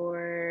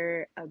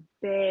 you're a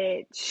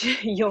bitch,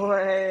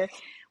 you're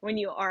when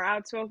you are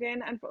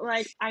outspoken. And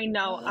like, I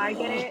know, I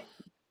get it.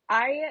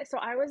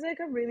 I was like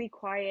a really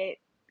quiet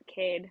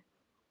kid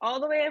all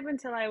the way up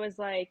until I was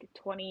like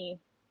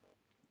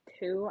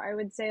 22, I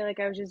would say. Like,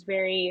 I was just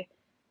very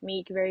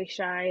meek, very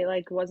shy,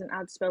 like, wasn't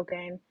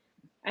outspoken.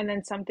 And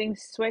then something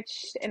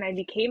switched and I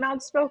became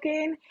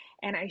outspoken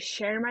and I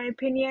share my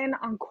opinion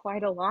on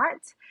quite a lot.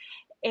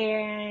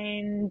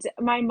 And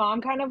my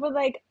mom kind of would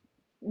like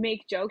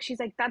make jokes. She's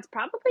like, that's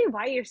probably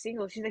why you're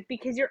single. She's like,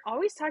 because you're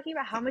always talking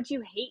about how much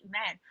you hate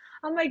men.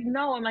 I'm like,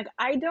 no, I'm like,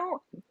 I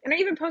don't. And I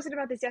even posted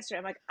about this yesterday.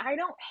 I'm like, I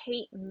don't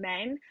hate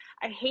men.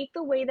 I hate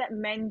the way that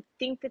men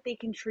think that they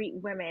can treat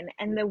women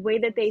and the way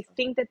that Oh, they so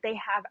think that they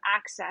have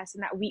access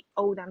and that we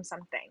owe them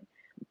something.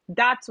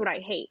 That's what I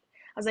hate.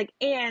 I was like,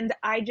 and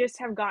I just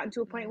have gotten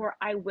to a point mm, where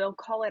I will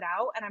call it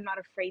out and I'm not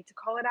afraid to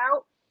call it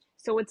out.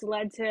 So it's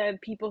led to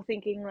people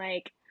thinking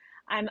like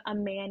I'm a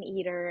man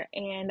eater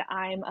and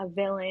I'm a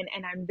villain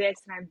and I'm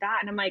this and I'm that.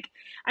 And I'm like,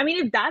 I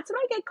mean, if that's what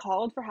I get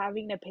called for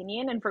having an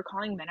opinion and for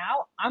calling men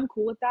out, I'm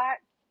cool with that.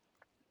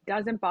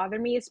 Doesn't bother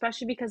me,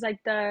 especially because like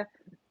the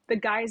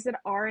guys that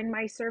are in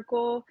my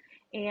circle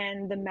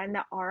and the men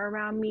that are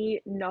around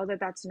me know that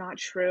that's not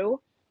true,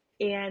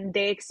 and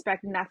they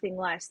expect nothing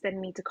less than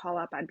me to call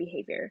out bad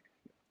behavior,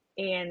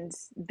 and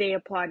they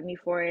applaud me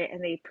for it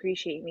and they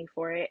appreciate me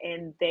for it,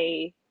 and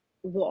they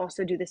will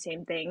also do the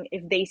same thing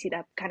if they see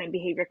that kind of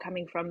behavior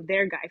coming from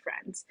their guy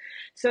friends.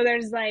 So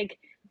there's like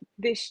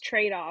this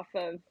trade-off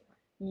of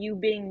you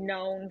being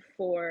known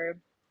for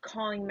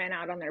calling men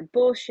out on their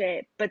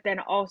bullshit, but then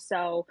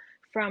also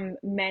from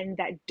men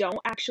that don't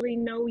actually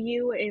know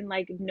you and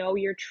like know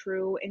your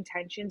true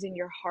intentions in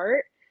your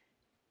heart,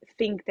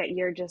 think that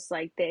you're just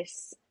like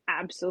this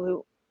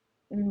absolute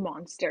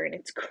monster, and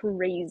it's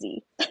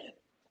crazy.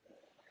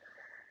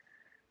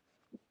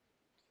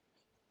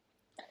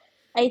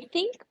 I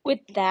think with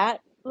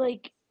that,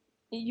 like,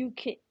 you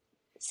can.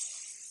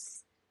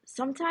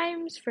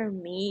 Sometimes for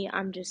me,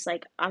 I'm just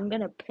like, I'm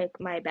gonna pick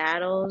my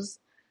battles.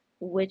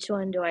 Which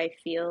one do I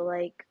feel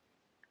like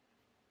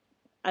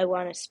I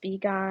want to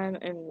speak on,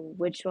 and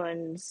which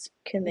ones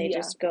can they Yeah.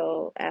 just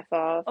go F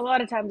off? A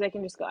lot of times I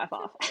can just go F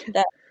off.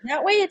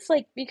 That way, it's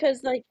like,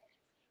 because like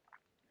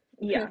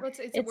Yeah. Well, it's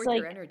it's worth your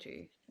like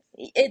energy.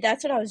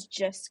 that's what I was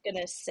just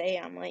gonna say.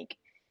 I'm like,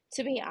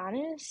 to be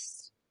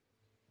honest,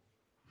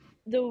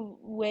 the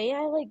way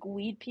I like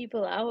weed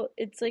people out,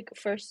 it's like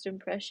first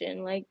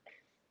impression. Like,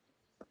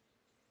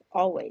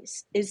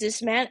 always, is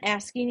this man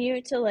asking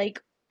you to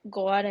like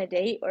go on a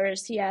date, or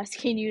is he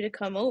asking you to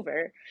come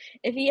over?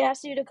 If he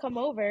asks you to come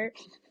over,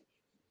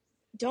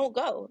 don't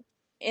go,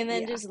 and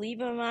then Yeah. just leave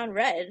him on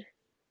red.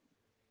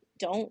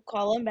 Don't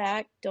call him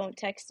back. Don't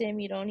text him.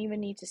 You don't even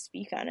need to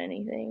speak on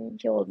anything.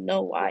 He'll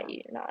know why Yeah.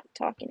 you're not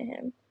talking to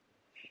him.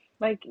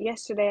 Like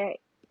yesterday,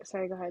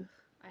 sorry, go ahead.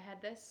 I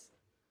had this.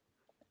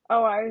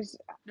 Oh, I was,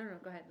 No, no,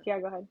 go ahead. yeah,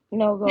 go ahead.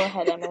 No, go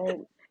ahead,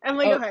 Emily.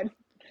 Emily, go Oh, ahead.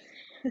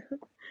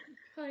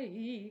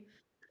 Hi.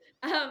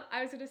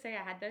 I was gonna say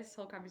I had this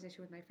whole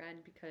conversation with my friend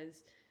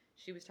because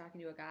she was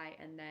talking to a guy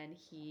and then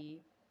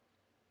he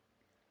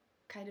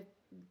kind of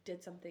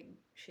did something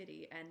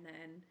shitty and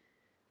then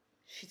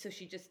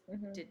she just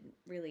Hmm. didn't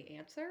really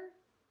answer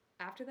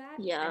after that,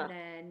 and yeah.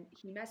 then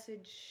he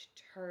messaged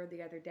her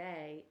the other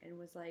day and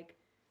was like,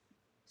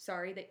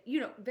 sorry that,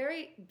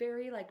 very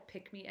very like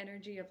pick me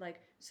energy of like,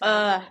 sorry you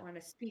Uh, don't want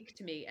to speak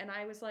to me. And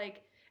I was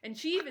like, and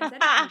she even said it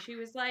to me, she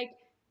was like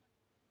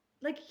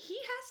he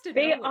has to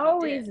They know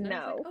what he did. always And I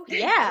was like, know. oh, he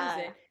knows yeah.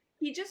 it.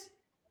 He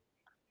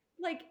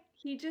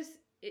just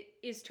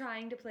is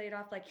trying to play it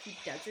off like he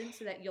doesn't,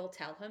 so that you'll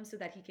tell him so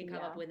that he can come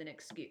Yeah. up with an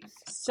excuse.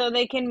 So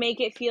they can make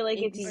it feel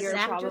like it's I was your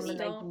like, so problem just and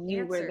Exactly. like don't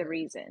you were the answer.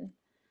 reason.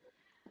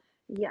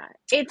 Yeah.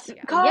 It's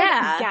Yeah. called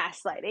Yeah.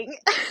 gaslighting.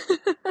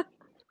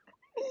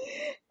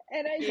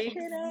 And I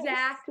cannot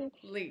see.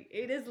 Exactly.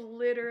 It is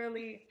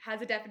literally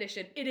has a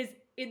definition. It is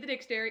in the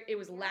dictionary. It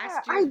was Yeah,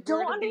 last I year's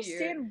don't word of the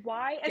year. understand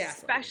why, Gaslighting.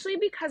 especially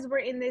because we're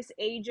in this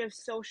age of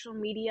social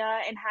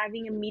media and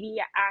having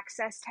immediate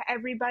access to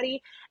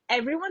everybody.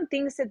 Everyone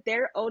thinks that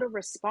they're owed a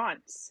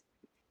response.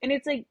 And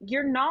it's like,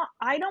 you're not,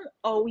 I don't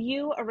owe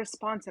you a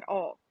response at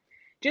all.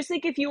 Just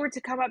like if you were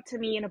to come up to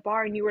me in a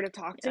bar and you were to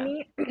talk to Yeah.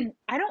 me,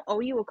 I don't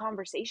owe you a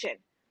conversation.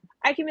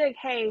 I can be like,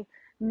 hey,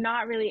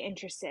 not really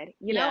interested,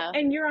 Yeah.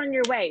 and you're on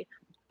your way.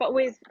 But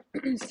with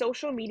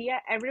social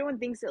media, everyone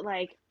thinks that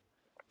like,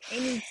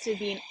 it needs to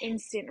be an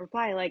instant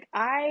reply. Like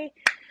I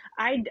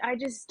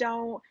just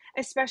don't,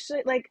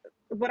 especially like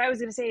what I was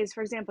gonna say is,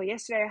 for example,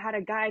 yesterday I had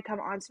a guy come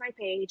onto my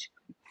page,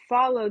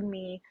 followed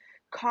me,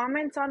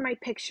 comments on my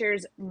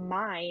pictures,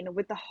 mine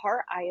with the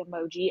heart eye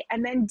emoji,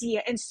 and then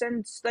and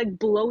sends like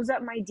blows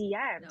up my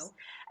DMs. No.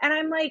 And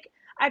I'm like,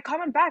 I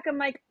comment back, I'm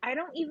like, I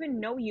don't even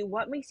know you.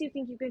 What makes you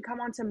think you can come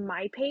onto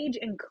my page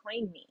and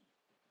claim me?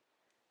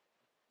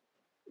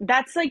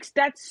 That's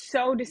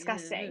so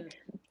disgusting.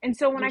 Yeah. And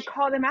so when I Yeah.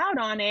 called him out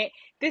on it,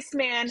 this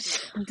man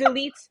Yeah.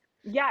 deletes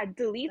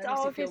That makes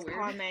all you of feel his weird.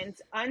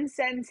 comments,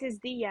 unsends his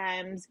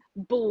DMs,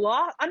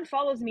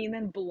 unfollows me, and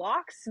then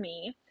blocks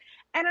me.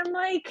 And I'm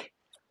like,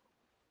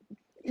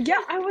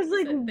 yeah, I was He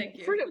like, said thank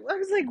you. I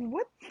was like,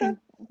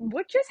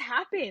 what just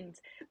happened?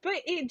 But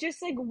it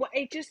just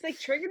like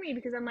triggered me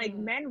because I'm like, Oh,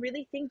 men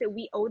really think that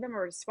we owe them a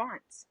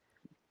response.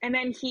 And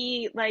then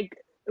he like,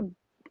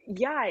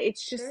 yeah,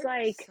 it's just they're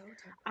like, so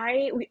tough.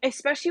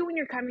 especially when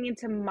you're coming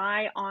into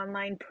my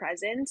online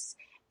presence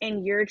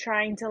and you're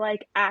trying to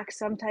like act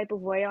some type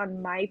of way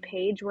on my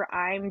page where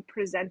I'm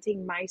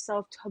presenting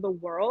myself to the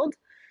world.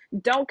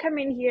 Don't come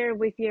in here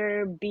with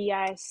your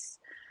BS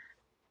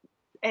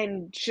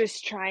and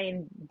just try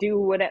and do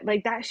what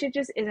like that shit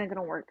just isn't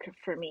gonna work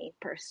for me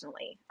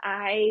personally.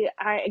 I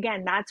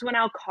again, that's when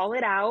I'll call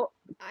it out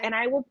I and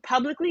I will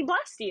publicly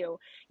blast you.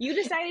 You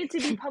decided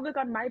to be public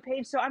on my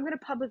page, so I'm gonna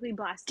publicly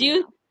blast Do you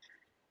you now.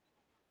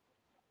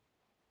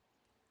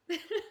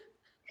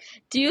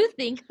 do you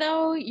think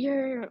though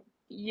your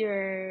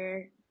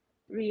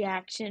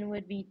reaction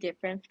would be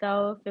different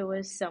though if it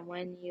was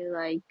someone you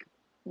like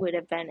would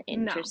have been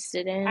No.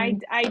 interested I,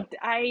 in.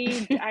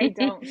 I, I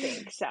don't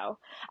think so.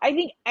 I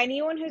think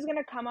anyone who's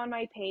gonna come on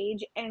my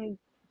page and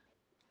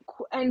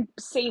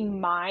say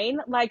mine,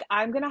 like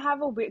I'm gonna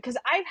have a weird, because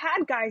I've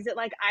had guys that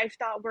like I've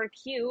thought were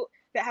cute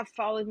that have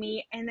followed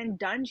me and then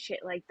done shit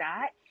like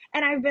that,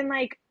 and I've been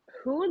like,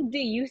 who do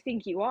you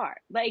think you are?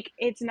 Like,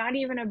 it's not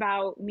even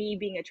about me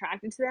being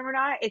attracted to them or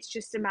not. It's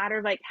just a matter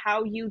of like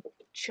how you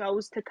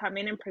chose to come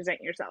in and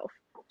present yourself.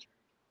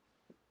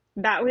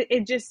 That was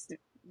it. Just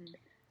Mm.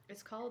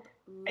 It's called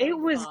it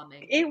love was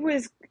bombing. it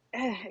was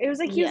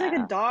like he was like a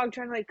Yeah. dog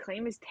trying to like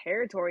claim his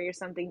territory or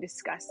something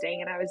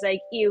disgusting, and I was like,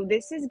 ew,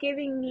 this is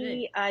giving Ugh.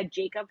 me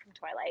Jacob from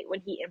Twilight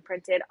when he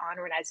imprinted on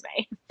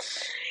Renesmee.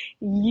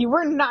 You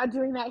were not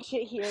doing that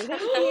shit here,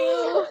 thank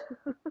you.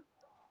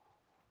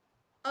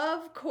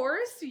 Of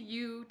course,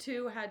 you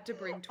two had to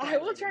bring I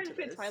will Twilight try to into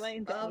fit this. Twilight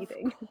into Of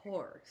anything.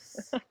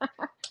 course.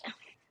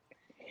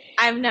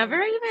 I've I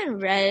never even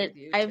fuck read with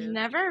you I've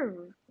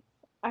too.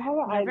 I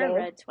haven't never either.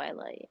 read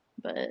Twilight,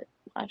 but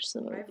watched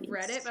the I've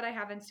read it, movies. but I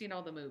haven't seen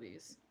all the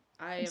movies.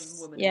 I am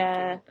woman enough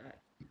to Yeah, admit that.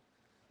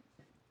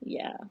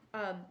 yeah.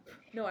 Um,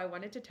 no, I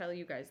wanted to tell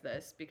you guys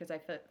this because I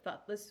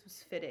thought this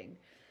was fitting.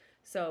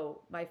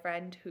 So, my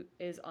friend who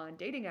is on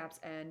dating apps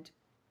and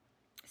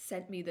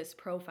sent me this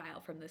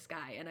profile from this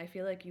guy, and I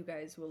feel like you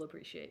guys will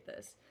appreciate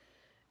this.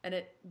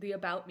 And the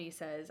about me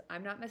says,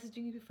 I'm not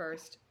messaging you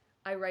first.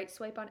 I right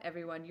swipe on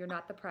everyone. You're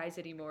not the prize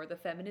anymore. The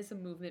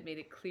feminism movement made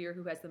it clear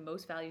who has the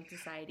most value in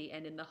society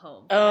and in the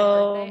home. For my Oh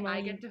birthday,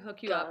 I my get to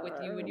hook you up with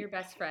you and god. your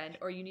best friend,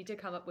 or you need to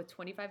come up with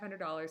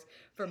 $2,500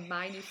 for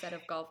my new set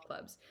of golf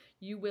clubs.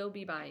 You will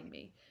be buying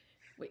me.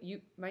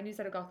 Wait, my new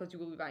set of golf clubs you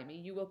will be buying me.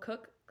 You will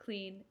cook,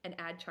 clean, and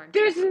add charm to the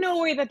There's no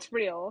house. way that's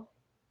real.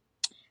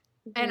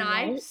 And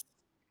What?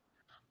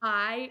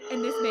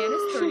 and this man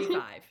is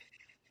 35.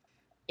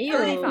 Ew,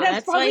 35. That's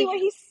that's probably why why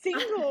he's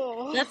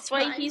single. that's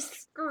why I he's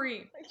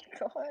scream. Oh my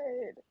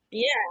god.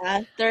 yeah,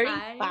 I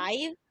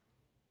 35?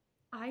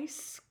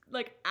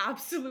 like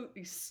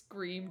absolutely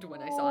screamed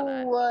when I saw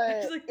that. I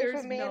was Oh, like, if a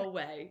 "There's man no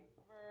way."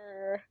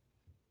 ever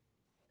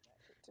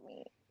to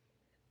me.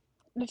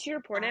 Did she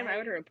report him? I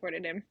would I have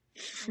reported him.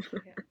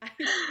 I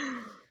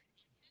can't.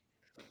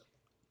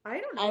 I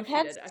don't know I've if she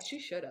had did. She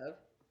should have.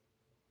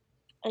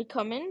 I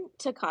come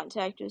into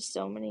contact with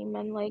so many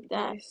men like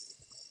That that. is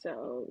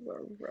so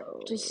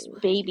Just gross.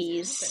 What is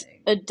babies,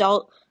 happening?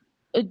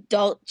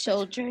 adult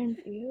children.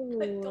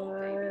 Adult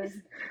Ew.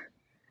 babies.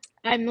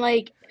 I'm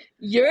like,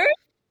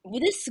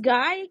 this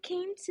guy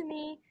came to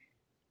me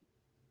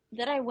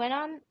that I went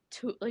on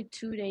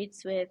two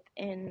dates with,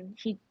 and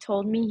he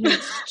told me he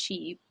was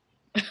cheap.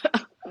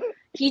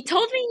 He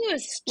told me he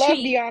was Love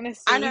cheap the on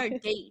honesty. our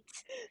date,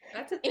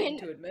 That's a thing and,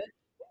 to admit.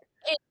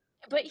 and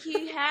but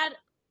he had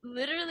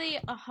literally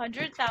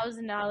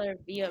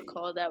 $100,000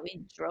 vehicle that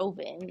we drove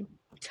in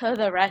to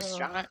the Ugh.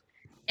 restaurant,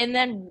 and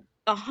then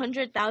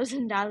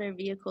 $100,000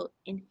 vehicle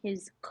in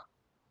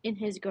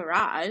his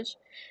garage.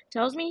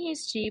 Tells me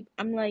he's cheap.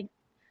 I'm like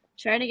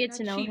trying to get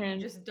to Not know cheap. You him.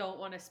 just don't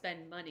want to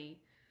spend money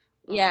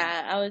on,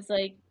 Yeah, I was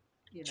like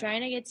you know.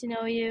 trying to get to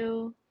know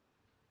you.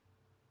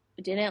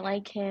 Didn't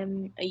like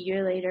him. A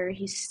year later,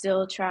 he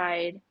still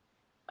tried.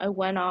 I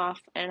went off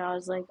and I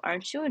was like,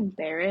 aren't you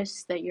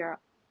embarrassed that you're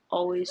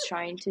always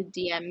trying to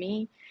DM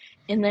me?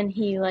 And then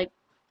he like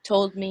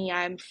told me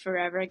I'm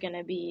forever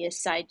gonna be a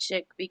side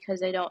chick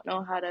because I don't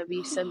know how to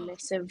be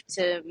submissive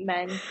to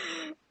men.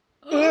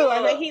 Ew,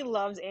 I bet he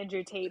loves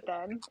Andrew Tate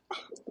then.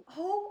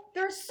 Oh,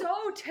 they're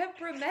so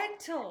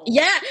temperamental.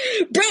 Yeah,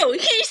 bro,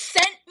 he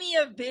sent me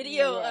a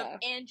video of Yeah.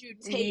 Andrew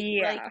Tate.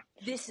 Like, Yeah.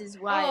 this is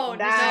why Oh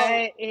this is no.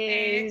 That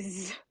Eh,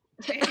 is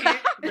eh.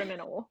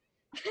 criminal.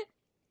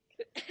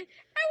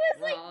 I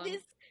was like, Wrong.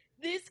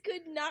 this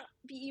could not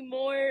be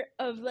more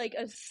of like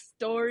a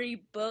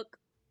storybook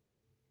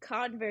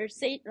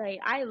conversation. Like,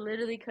 I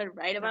literally could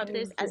write That about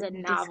this is as a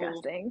novel.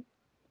 disgusting.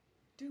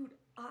 Dude,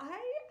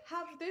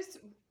 have this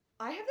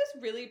I have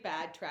this really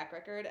bad track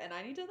record and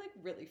I need to like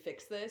really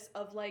fix this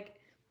of like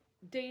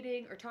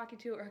dating or talking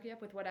to or hooking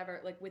up with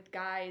whatever, like with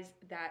guys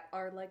that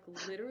are like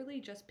literally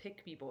just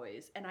pick me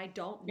boys and I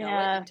don't know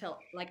it Yeah. until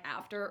like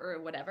after or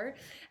whatever.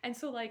 And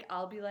so like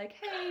I'll be like,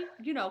 "Hey,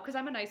 cuz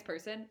I'm a nice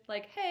person,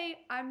 like, "Hey,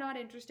 I'm not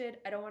interested.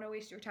 I don't want to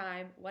waste your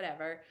time,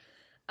 whatever."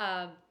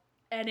 Um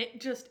and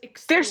it just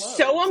They're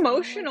so explodes. And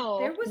I'm like, emotional.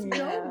 "There was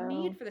no Yeah.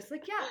 need for this."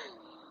 Like, yeah,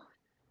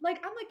 like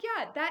I'm like,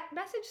 yeah, that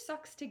message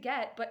sucks to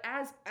get, but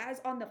as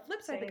on the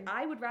flip side, like Same.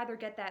 I would rather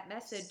get that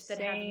message than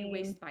have you Same.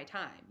 waste my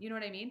time. You know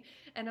what I mean?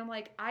 And I'm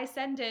like, I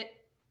send it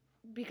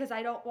because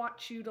I don't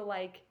want you to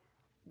like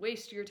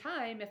waste your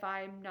time if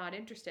I'm not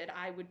interested.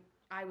 I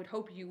would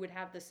hope you would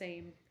have the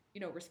same,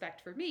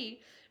 respect for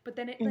me. But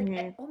then it like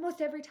Hmm.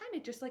 almost every time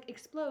it just like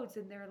explodes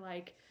and they're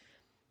like,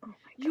 Oh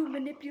my you god.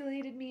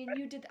 manipulated me and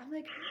you did I'm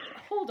like,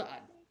 hold on.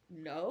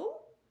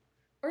 No?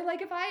 Or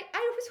like if I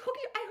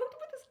hooked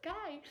up with this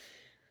guy.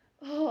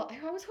 Oh,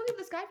 I was hooking with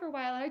this guy for a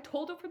while, and I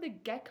told him from the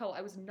get go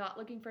I was not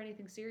looking for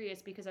anything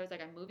serious because I was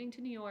like, I'm moving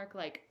to New York.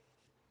 Like,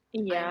 I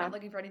am Yeah. not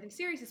looking for anything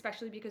serious,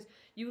 especially because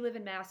you live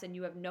in Mass and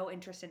you have no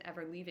interest in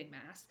ever leaving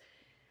Mass.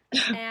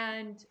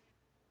 And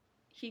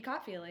he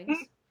caught feelings,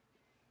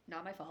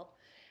 not my fault.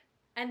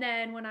 And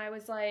then when I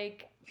was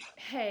like,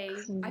 hey,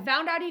 I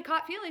found out he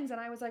caught feelings and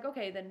I was like,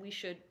 okay, then we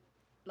should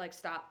like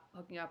stop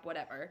hooking up,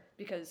 whatever,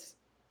 because,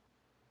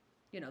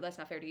 that's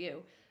not fair to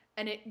you.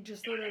 And it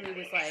just literally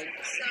was like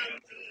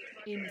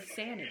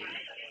insanity.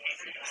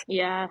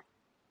 Yeah.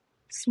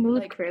 Smooth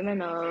Like,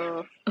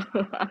 criminal.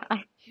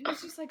 he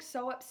was just like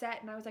so upset.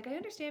 And I was like, I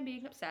understand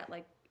being upset.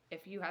 Like,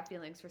 if you have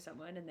feelings for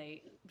someone and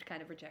they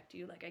kind of reject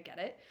you, like, I get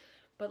it.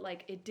 But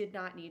like, it did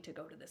not need to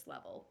go to this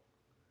level.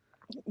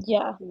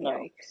 Yeah, no.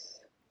 Yikes.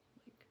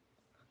 Like,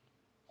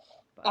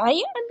 but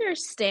I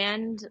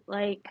understand,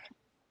 like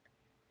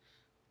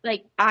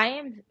I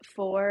am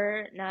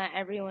for not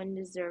everyone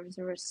deserves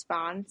a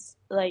response,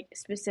 like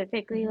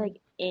specifically mm-hmm.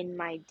 like in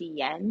my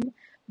DM,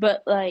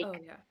 but Oh, like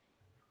yeah.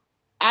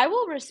 I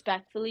will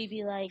respectfully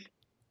be like,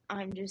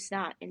 I'm just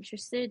not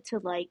interested to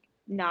like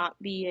not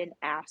be an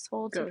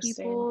asshole to Ghosting.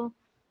 people.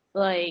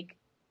 Like,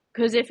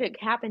 because if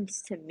it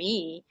happens to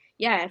me,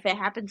 yeah, if it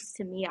happens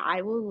to me,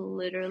 I will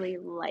literally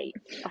light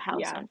a house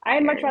Yeah. on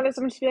I'd much fire. rather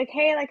someone just be like,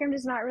 hey, like, I'm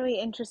just not really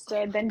Oh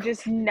interested my than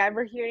just God.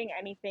 never hearing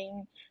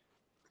anything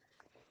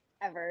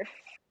ever.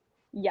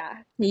 Yeah.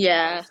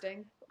 Yeah.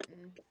 Ghosting.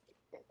 Mm.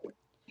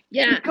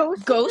 Yeah. Ghosting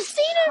is Ghosting is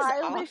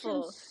childish and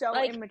awful. so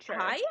Like, immature.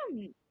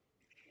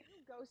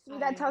 Ghost me,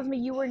 that tells I me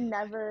you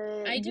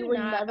I do were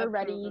not never approve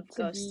ready of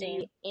to be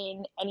ghosting.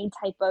 in any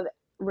type of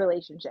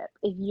relationship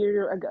if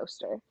you're a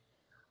ghoster.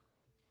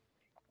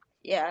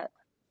 Yeah.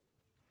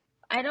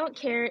 I don't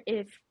care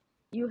if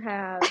you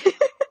have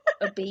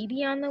a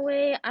baby on the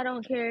way. I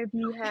don't care if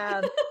you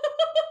have,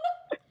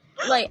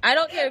 like, I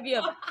don't care if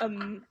you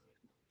have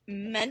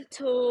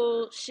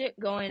mental shit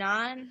going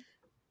on.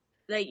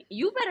 Like,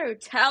 you better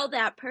tell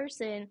that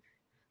person,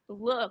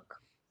 look,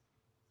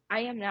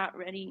 I am not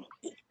ready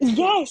to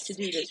Yes,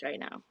 do this right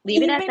now.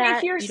 Leave it at even if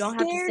that. you're You don't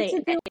have to scared say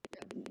to do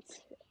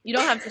you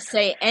don't have to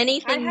say I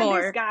anything had this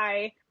more.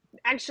 guy,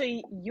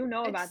 actually, you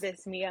know about it's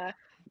this, Mia,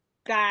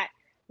 that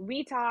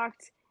we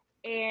talked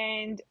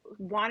and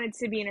wanted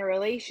to be in a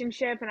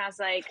relationship. And I was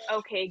like,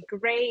 okay,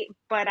 great.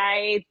 But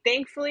I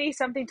thankfully,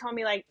 something told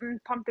me, like,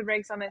 pump the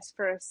brakes on this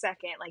for a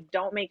second. Like,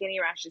 don't make any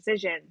rash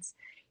decisions.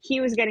 He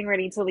was getting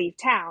ready to leave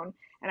town.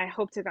 And I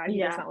hope to God he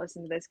does Yeah. not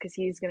listen to this because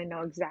he's going to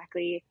know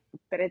exactly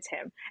that it's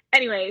him.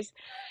 Anyways,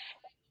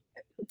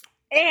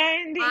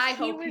 and I he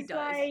hope he was does.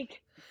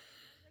 like,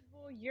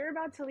 well, you're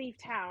about to leave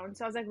town,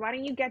 so I was like, why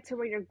don't you get to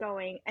where you're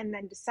going and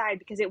then decide,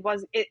 because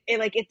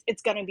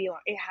it's gonna be long,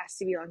 it has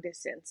to be long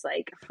distance,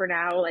 like for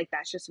now, like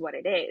that's just what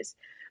it is.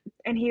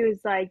 And he was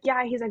like,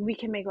 yeah, he's like, we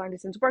can make long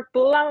distance work,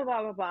 blah blah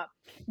blah blah blah.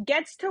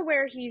 Gets to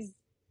where he's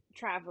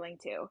traveling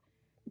to.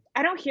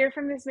 I don't hear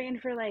from this man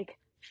for like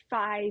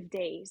 5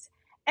 days,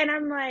 and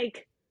I'm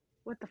like,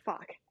 what the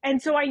fuck? And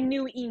so I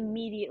knew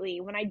immediately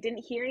when I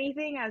didn't hear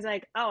anything. I was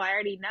like, oh, I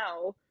already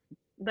know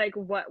like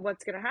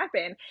what's gonna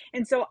happen.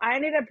 And so I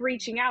ended up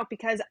reaching out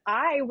because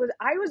I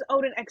was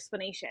owed an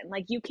explanation.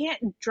 Like, you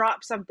can't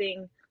drop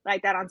something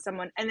like that on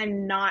someone and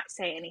then not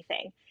say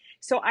anything.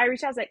 So I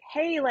reached out, I was like,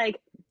 hey, like,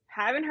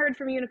 haven't heard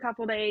from you in a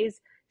couple days,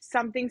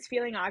 something's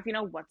feeling off,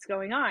 what's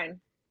going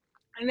on.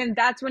 And then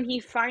that's when he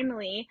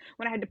finally,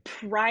 when I had to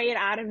pry it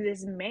out of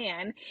this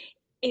man,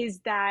 is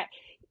that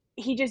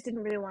he just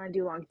didn't really want to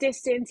do long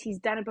distance. He's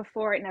done it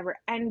before, it never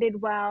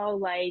ended well,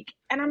 like.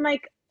 And I'm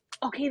like,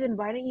 okay, then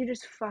why didn't you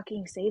just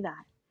fucking say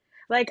that?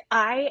 Like,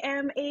 I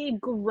am a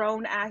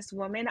grown ass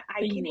woman.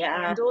 I can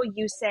Yeah. handle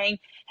you saying,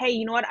 hey,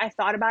 you know what? I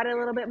thought about it a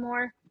little bit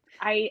more.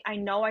 I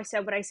know I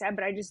said what I said,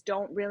 but I just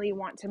don't really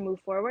want to move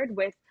forward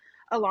with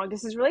a long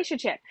distance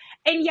relationship.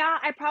 And yeah,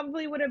 I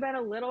probably would have been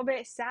a little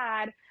bit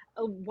sad,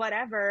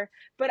 whatever,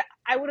 but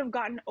I would have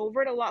gotten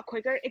over it a lot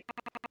quicker if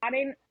I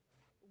hadn't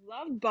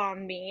love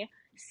bombed me,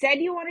 said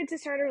you wanted to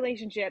start a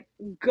relationship,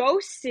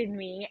 ghosted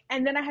me,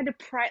 and then I had to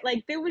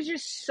like, there was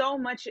just so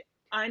much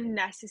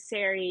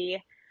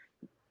unnecessary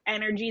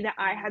energy that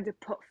I Mm. had to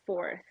put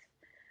forth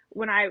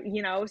when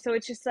so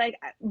it's just like,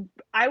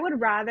 I would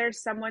rather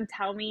someone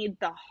tell me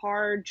the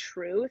hard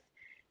truth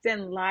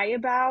than lie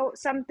about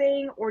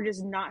something or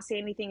just not say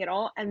anything at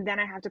all and then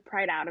I have to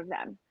pry it out of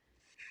them.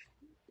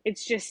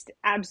 It's just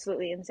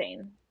absolutely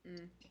insane.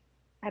 Mm.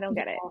 I don't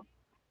get it.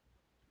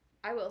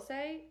 I will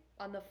say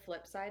on the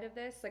flip side of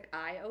this, like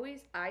I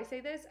say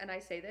this and I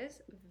say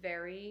this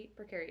very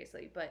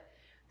precariously, but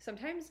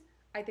sometimes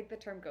I think the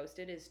term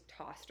ghosted is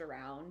tossed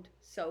around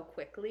so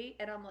quickly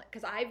and I'm like,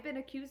 cuz I've been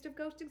accused of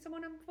ghosting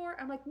someone before.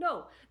 I'm like,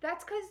 "No,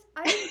 that's cuz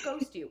I didn't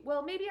ghost you."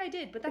 Well, maybe I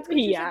did, but that's cuz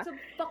you said Yeah. some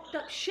fucked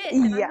up shit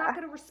and I'm not Yeah.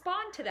 going to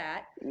respond to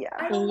that. Yeah.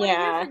 I don't want to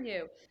hear Yeah. from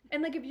you.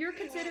 And like if you're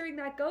considering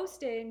that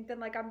ghosting, then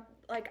like I'm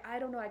like I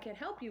don't know, I can't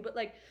help you, but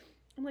like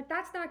I'm like,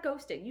 that's not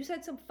ghosting. You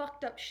said some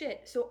fucked up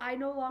shit, so I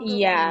no longer want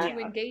Yeah. to Yeah.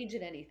 engage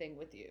in anything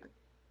with you. I'm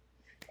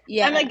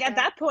Yeah. like, at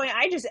that point,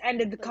 I just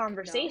ended the Like, no?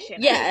 conversation.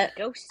 I Yeah. didn't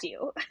ghost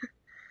you.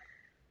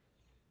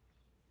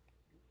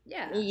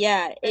 Yeah.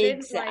 Yeah. I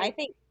didn't I like,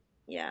 think,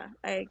 yeah,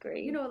 I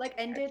agree. like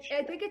ended.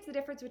 I think it's the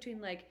difference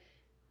between like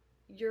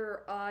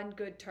you're on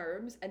good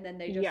terms and then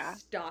they Yeah. just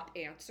stop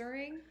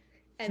answering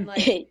and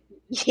like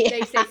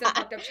they say some Yeah.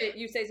 fucked up shit,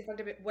 you say some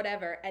fucked up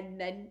whatever, and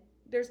then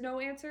there's no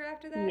answer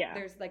after that. Yeah.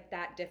 There's like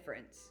that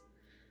difference.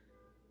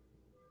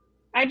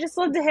 I just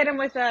love to hit him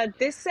with a,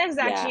 this is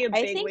Yeah, actually a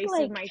I big think waste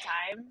of like my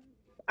time.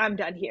 I'm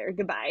done here.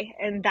 Goodbye.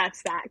 And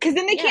that's that. Because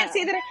then they can't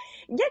say yeah. that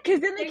yeah, because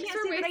then they Thanks can't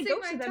for say that I wasting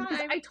my ghosted them because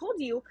time. I told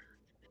you,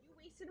 you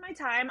wasted my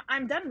time.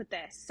 I'm done with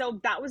this. So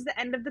that was the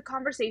end of the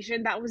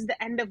conversation. That was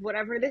the end of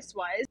whatever Yeah. this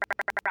was.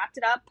 Wrapped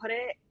it up, put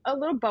it a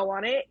little bow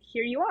on it.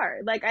 Here you are.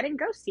 Like, I didn't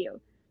ghost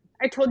you.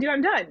 I told you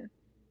I'm done.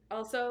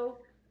 Also,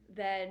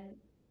 then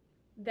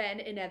then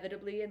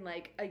inevitably in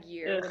like a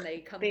year Ugh. when they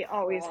come They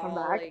always come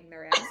back. crawling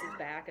their asses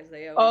back as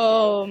they always do,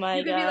 Oh you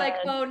my could be like,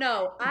 god. "Oh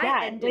no, I Yeah,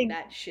 ended like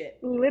that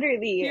shit.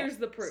 literally Here's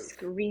the proof.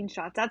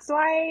 screenshots. That's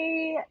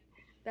why I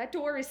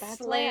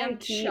Slammed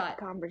keep shut."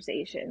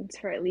 conversations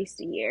for at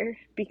least a year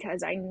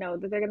because I know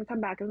that they're going to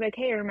come back and be like,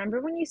 hey,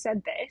 remember when you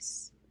said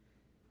this?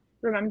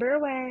 Remember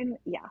when?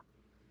 Yeah,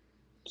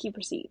 keep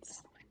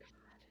receipts. Oh my god.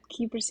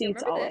 Keep Yeah,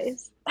 receipts remember this?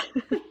 always.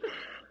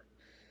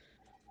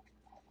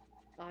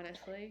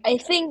 Honestly. I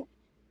think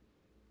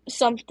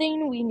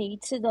something we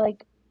need to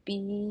like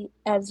be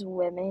as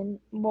women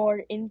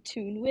more in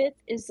tune with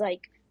is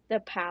like the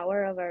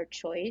power of our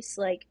choice.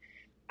 Like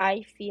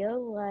I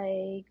feel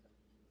like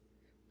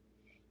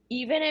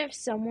even if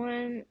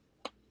someone,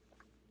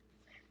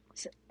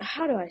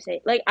 how do I say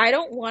it? Like I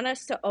don't want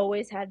us to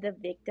always have the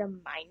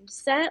victim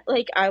mindset.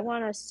 Like I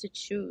want us to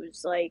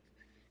choose. Like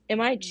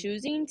am I Mm.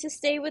 choosing to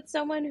stay with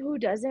someone who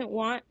doesn't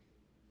want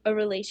a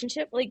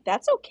relationship? Like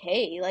that's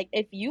okay. Like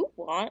if you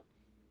want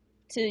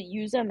to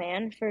use a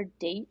man for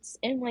dates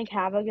and like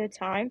have a good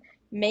time,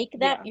 make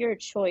that Yeah, your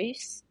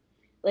choice.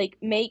 Like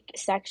make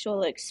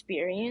sexual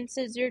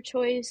experiences your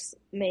choice.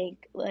 Make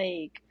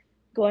like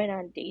going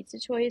on dates a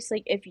choice.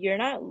 Like if you're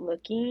not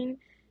looking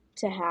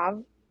to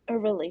have a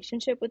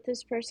relationship with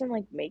this person,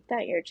 like make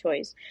that your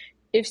choice.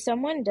 If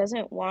someone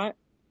doesn't want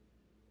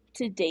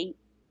to date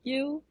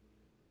you,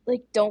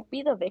 like don't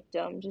be the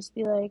victim. Just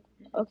be like,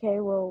 okay,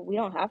 well, we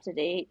don't have to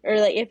date. Or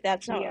like if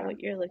that's not yeah, what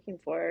you're looking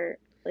for,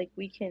 like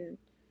we can,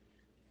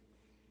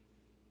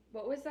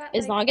 What was that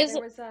as like? long as There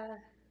was a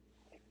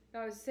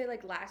I was to say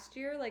like last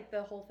year, like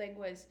the whole thing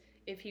was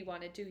if he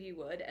wanted to, he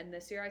would. And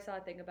this year I saw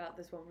a thing about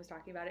this woman was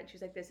talking about it. And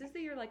she's like, this is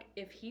the year like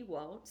if he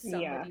won't,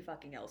 yeah. somebody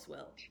fucking else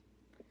will.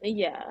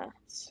 yeah.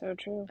 So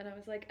true. And I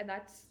was like, and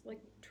that's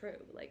like true.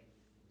 Like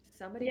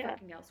somebody Yeah.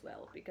 fucking else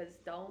will because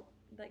don't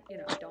like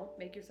don't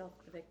make yourself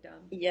the victim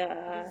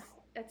because Yeah.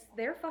 it's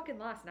their fucking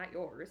loss, not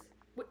yours.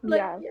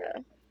 Like Yeah.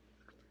 Yeah.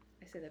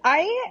 I say that very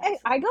I nicely.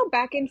 I go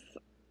back and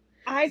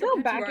I go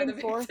Sometimes you back are the and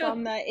forth victim.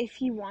 on the if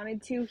he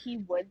wanted to, he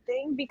would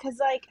thing because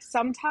like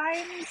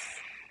sometimes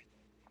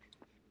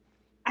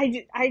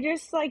I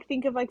just like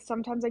think of like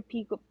sometimes like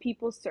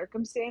people's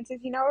circumstances,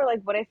 or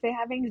like what if they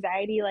have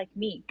anxiety like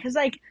me? Because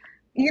like,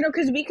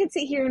 because we could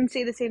sit here and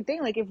say the same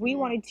thing. Like if we Mm,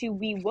 wanted to,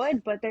 we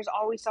would, but there's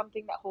always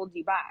something that holds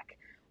you back.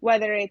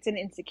 Whether it's an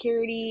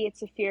insecurity,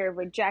 it's a fear of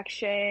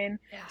rejection.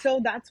 yeah. So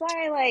that's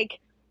why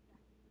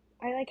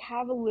I like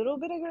have a little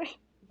bit of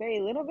very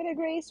little bit of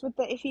grace with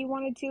the if he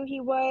wanted to he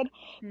would,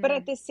 but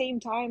at Mm. the same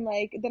time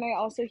like then I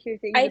also hear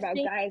things I about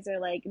think, guys are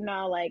like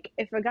no, like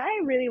if a guy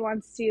really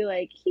wants to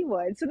like he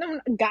would, so then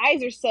when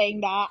guys are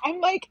saying that I'm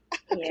like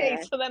okay,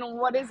 yeah. so then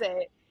what is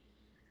it?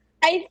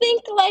 I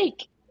think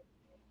like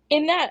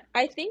in that,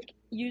 I think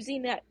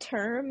using that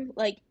term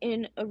like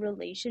in a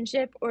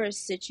relationship or a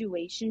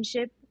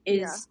situationship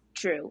Yeah, is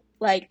true.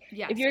 Like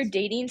if Yes. you're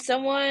dating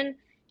someone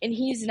and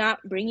he's not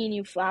bringing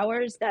you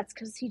flowers, that's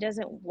because he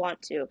doesn't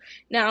want to.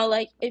 Now,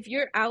 like if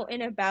you're out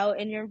and about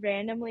and you're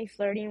randomly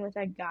flirting with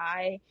a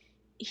guy,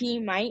 he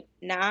might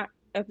not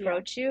yeah,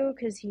 approach you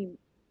because he,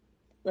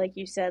 like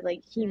you said,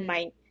 like he Mm.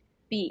 might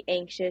be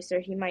anxious or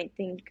he might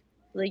think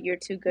like you're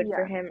too good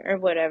for yeah. him or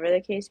whatever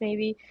the case may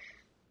be.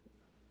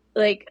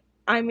 Like,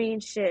 I mean,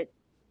 shit,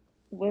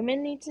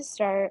 women need to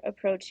start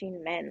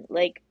approaching men.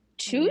 Like,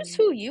 choose Mm.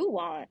 who you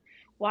want.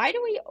 Why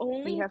do we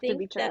We only have to think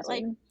be that,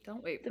 like, chosen.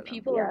 Don't wait the for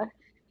them. people are. Yeah,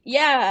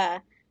 Yeah.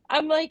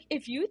 I'm like,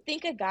 if you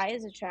think a guy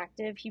is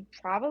attractive, he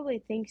probably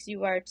thinks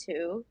you are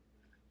too.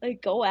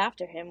 Like, go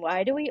after him.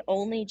 Why do we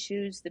only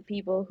choose the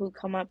people who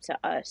come up to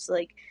us?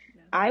 Like,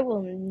 Yeah. I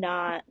will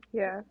not.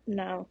 yeah.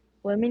 No.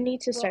 Women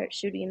need to Well, start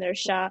shooting their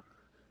shot.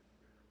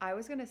 I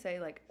was gonna say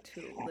like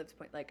to Liv's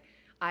point, like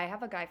I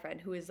have a guy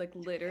friend who is like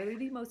literally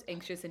the most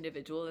anxious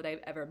individual that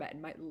I've ever met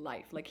in my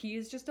life. Like he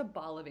is just a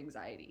ball of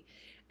anxiety.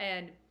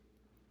 And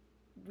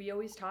we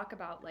always talk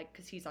about like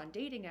because he's on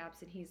dating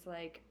apps and he's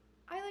like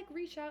I like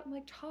reach out and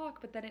like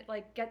talk, but then it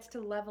like gets to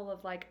the level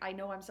of like I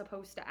know I'm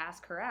supposed to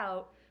ask her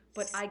out,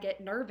 but I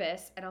get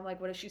nervous and I'm like,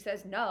 what if she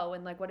says no?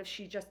 And like what if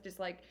she just is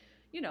like,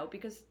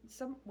 because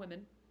some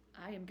women,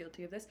 I am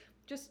guilty of this,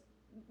 just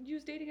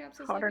use dating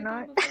apps as Hot like or a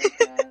not? game of like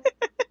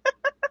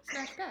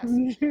smash pass.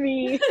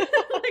 Me.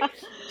 Like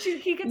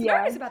he gets Yeah,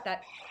 nervous about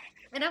that.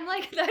 And I'm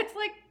like, that's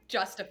like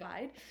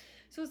justified.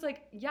 So it's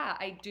like, yeah,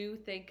 I do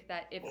think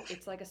that if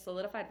it's like a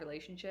solidified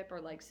relationship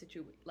or like a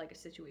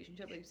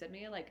situationship, like you said,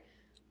 Mia, like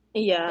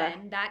Yeah.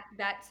 then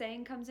that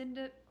saying comes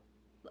into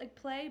like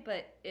play.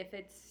 But if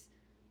it's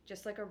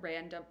just like a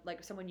random,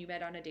 like someone you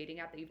met on a dating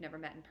app that you've never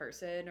met in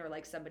person, or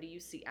like somebody you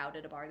see out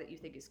at a bar that you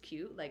think is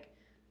cute, like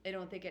I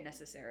don't think it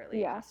necessarily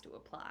Yeah. has to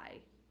apply.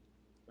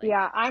 Like,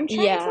 Yeah, I'm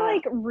trying to Yeah.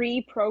 like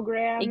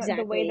reprogram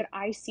the way that Exactly.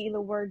 I see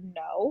the word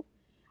no.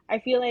 I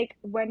feel like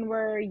when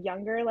we're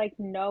younger, like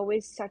no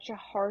is such a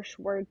harsh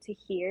word to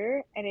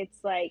hear, and it's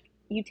like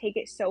you take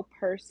it so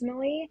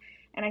personally.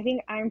 And I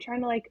think I'm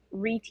trying to like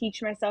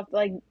reteach myself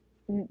like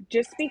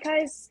just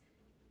because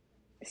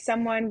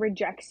someone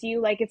rejects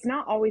you, like it's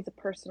not always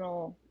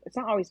personal,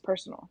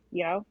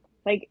 you know?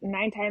 Like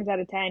 9 times out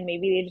of 10,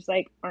 maybe they just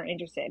like aren't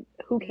interested.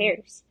 Who mm,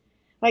 cares?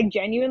 Like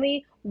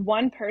genuinely,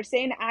 one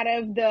person out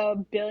of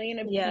the billion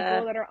of Yeah.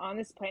 people that are on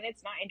this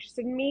planet's not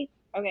interested in me.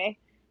 Okay,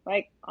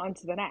 like on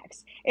to the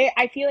next.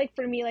 I feel like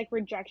for me, like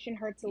rejection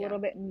hurts a yeah. little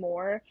bit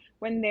more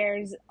when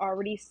there's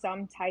already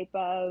some type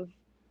of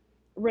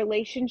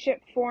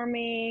relationship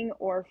forming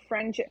or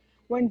friendship,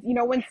 when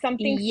when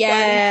something's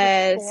starting to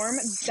form,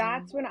 Yes. Mm,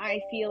 that's when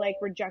I feel like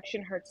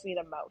rejection hurts me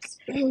the most.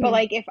 But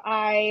like if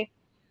I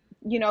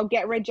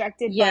get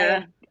rejected by Yeah.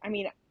 a, I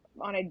mean,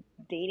 on a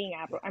dating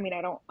app, I mean,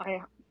 I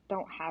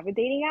don't have a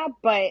dating app,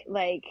 but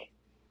like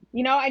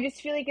I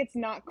just feel like it's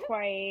not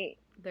quite,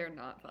 they're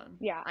not fun.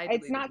 yeah, I it's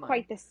deleted not mine.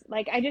 quite this,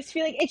 like I just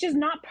feel like it's just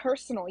not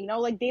personal,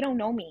 like they don't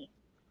know me.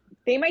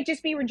 They might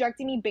just be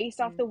rejecting me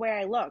based off Mm, the way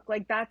I look.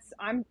 Like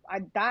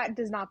that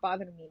does not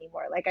bother me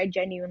anymore. Like I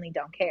genuinely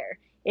don't care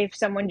if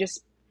someone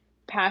just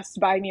passed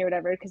by me or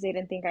whatever because they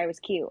didn't think I was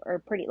cute or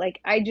pretty. Like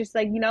I just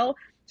like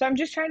So I'm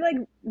just trying to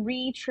like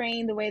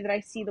retrain the way that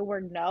I see the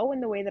word no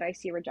and the way that I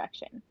see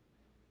rejection.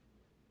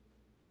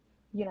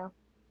 You know?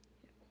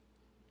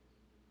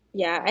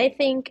 Yeah, I I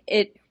think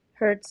it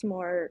hurts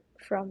more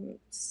from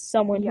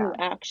someone who Yeah.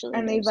 actually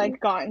And they've knows like you.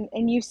 gotten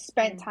and you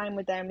spent mm, time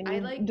with them and I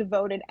you like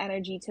devoted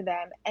energy to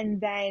them,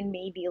 and then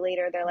maybe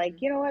later they're like, mm,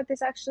 you know what,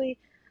 this actually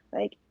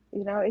like,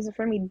 is it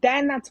for me?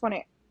 Then that's when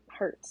it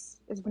hurts.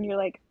 Is when you're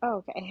like,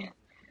 oh, okay.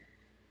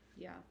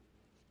 yeah.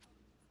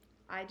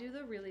 I do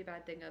the really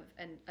bad thing of,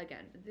 and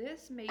again,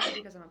 this may be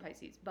because I'm a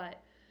Pisces,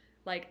 but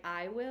like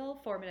I will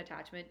form an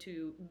attachment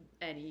to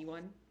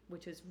anyone,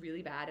 which is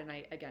really bad. And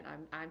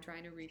I'm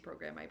trying to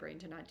reprogram my brain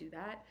to not do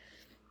that.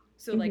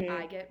 So like Hmm.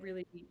 I get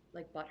really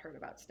like butthurt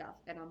about stuff,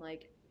 and I'm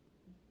like,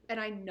 and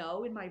I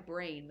know in my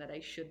brain that I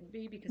shouldn't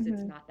be because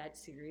it's Hmm. not that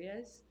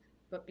serious,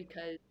 but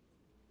because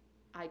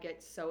I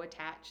get so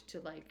attached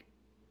to like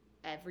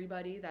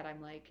everybody that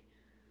I'm like,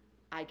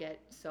 I get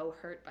so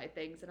hurt by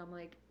things, and I'm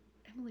like,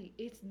 Emily,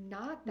 it's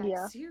not that Yeah.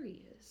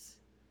 serious.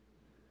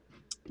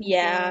 I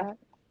feel Yeah, that.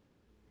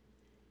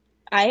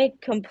 I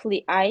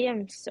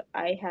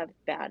have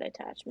bad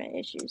attachment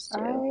issues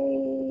too.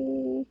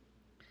 I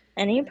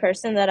Any I get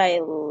person that. that I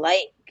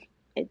like,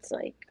 it's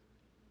like,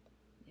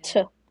 Yeah.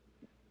 tuh,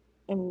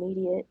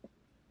 immediate.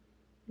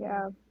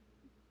 Mm. Yeah.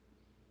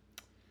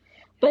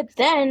 But Yikes.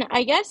 then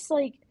I guess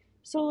like,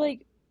 so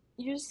like,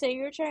 you say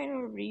you're trying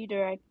to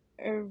redirect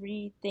or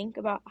rethink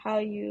about how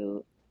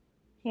you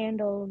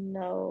handle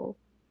no.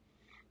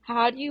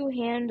 How do you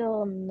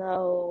handle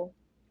no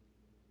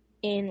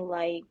in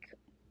like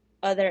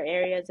other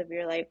areas of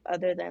your life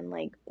other than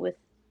like with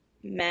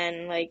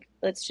men? Like,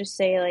 let's just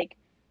say like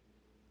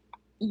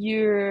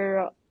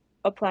you're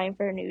applying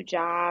for a new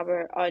job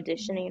or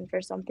Mhm. auditioning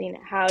for something.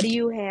 How do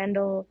you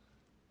handle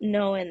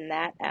no in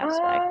that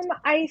aspect?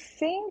 I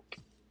think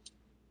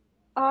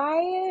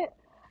I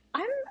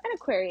I'm an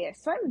Aquarius,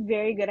 so I'm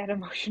very good at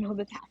emotional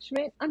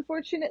detachment.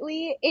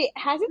 Unfortunately, it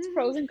has its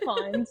pros and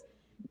cons,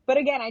 but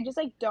again, I just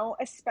like don't,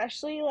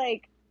 especially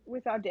like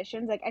with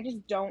auditions, like I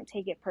just don't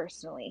take it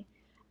personally.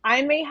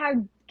 I may have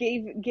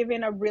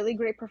given a really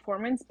great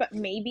performance, but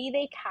maybe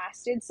they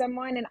casted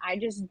someone and I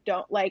just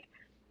don't like,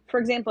 for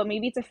example,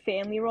 maybe it's a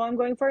family role I'm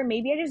going for.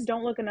 Maybe I just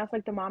don't look enough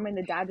like the mom and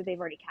the dad that they've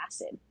already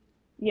casted,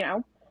 you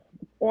know?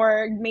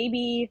 Or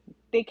maybe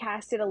they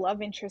casted a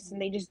love interest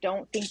and they just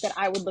don't think that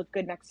I would look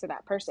good next to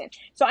that person.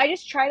 So I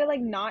just try to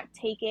like not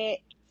take it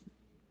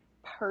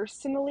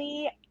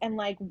personally, and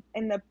like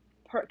in the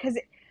because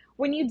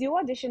when you do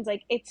auditions,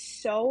 like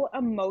it's so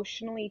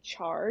emotionally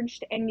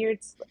charged, and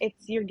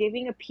you're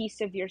giving a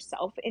piece of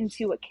yourself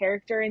into a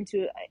character,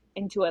 into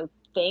a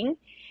thing,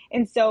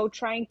 and so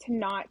trying to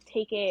not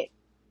take it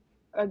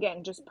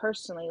again just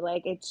personally,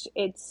 like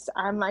it's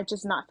I might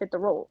just not fit the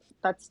role.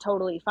 That's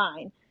totally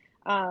fine.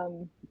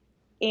 Um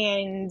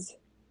and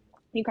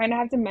you kind of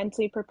have to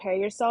mentally prepare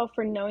yourself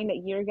for knowing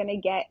that you're going to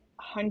get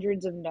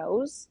hundreds of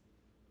no's,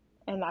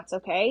 and that's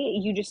okay.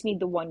 You just need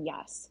the one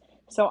yes.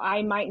 So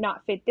I might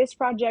not fit this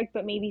project,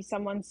 but maybe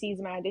someone sees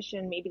my audition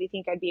and maybe they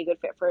think I'd be a good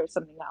fit for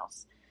something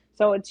else.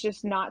 So it's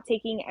just not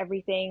taking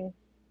everything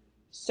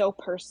so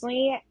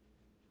personally,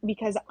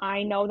 because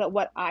I know that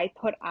what I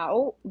put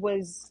out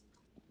was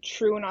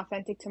true and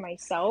authentic to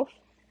myself,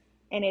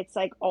 and it's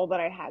like all that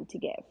I had to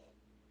give.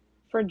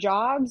 For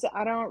jobs,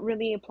 I don't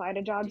really apply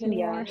to Do jobs you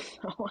anymore, Yeah.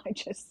 think so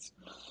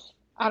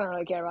I don't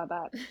really care about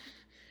that.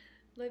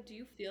 Liv, do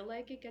you feel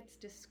like it gets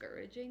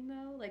discouraging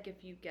though? Like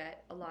if you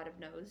get a lot of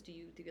no's, do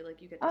you feel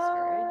like you get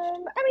discouraged?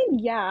 I mean,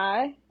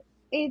 yeah,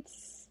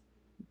 it's,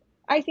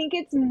 I think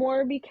it's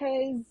more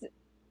because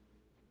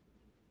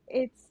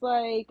it's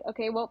like,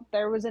 okay, well,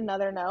 there was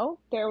another no.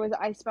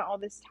 I spent all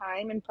this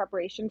time in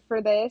preparation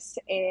for this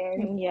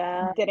and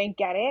Yeah. didn't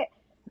get it.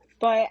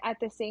 But at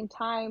the same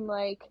time,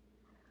 like,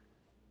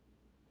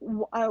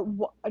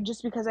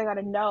 just because I got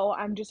a no,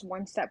 I'm just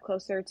one step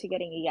closer to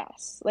getting a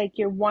yes. Like,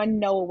 you're one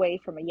no away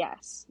from a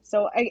yes.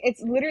 So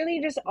it's literally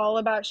just all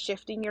about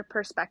shifting your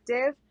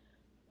perspective.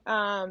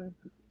 Um,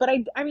 but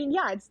I mean,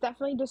 yeah, it's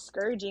definitely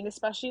discouraging,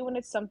 especially when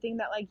it's something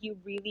that like you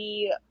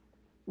really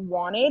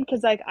wanted.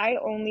 Because like I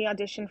only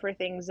audition for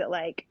things that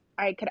like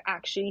I could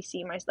actually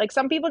see my, like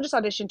some people just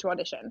audition to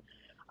audition.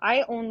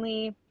 I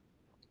only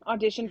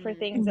audition for Mm,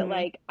 things that Mm-hmm.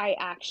 like I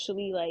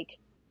actually like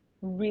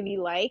really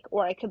like,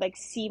 or I could like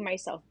see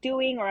myself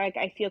doing, or like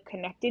I feel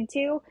connected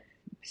to.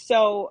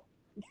 So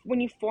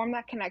when you form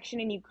that connection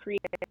and you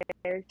create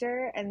a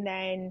character and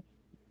then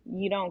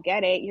you don't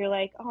get it, you're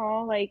like,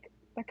 oh, like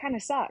that kind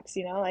of sucks,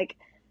 you know? Like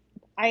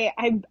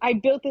I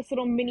built this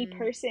little mini mm.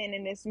 person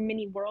in this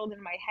mini world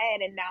in my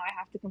head, and now I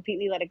have to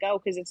completely let it go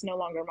because it's no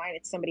longer mine;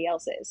 it's somebody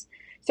else's.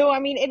 So I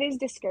mean, it is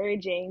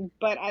discouraging,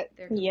 but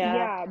There can be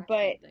some Yeah. yeah,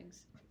 but attachment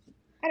things.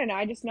 I don't know.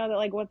 I just know that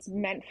like what's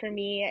meant for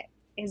me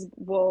is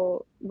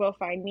will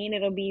find me, and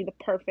it'll be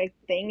the perfect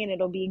thing, and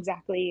it'll be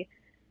exactly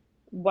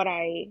what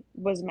I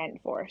was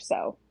meant for.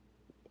 So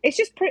it's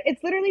just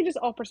it's literally just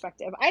all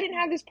perspective. I didn't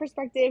have this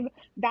perspective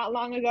that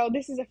long ago.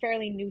 This is a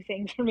fairly new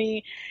thing for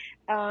me.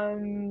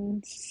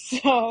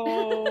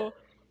 So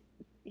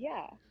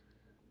yeah,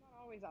 I'm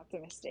not always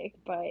optimistic,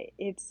 but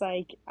it's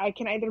like I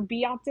can either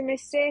be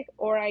optimistic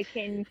or I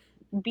can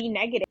be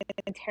negative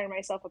and tear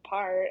myself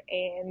apart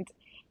and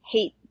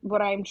hate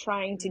what I'm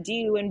trying to Mm,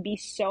 do and be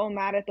so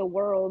mad at the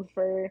world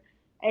for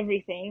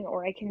everything,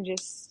 or I can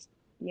just,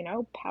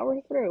 power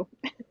through.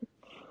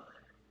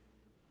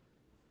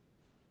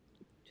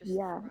 just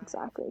Yeah, thrive.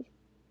 exactly.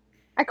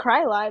 I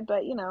cry a lot,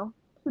 but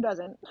who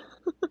doesn't?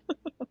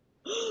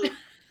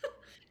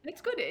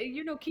 It's good.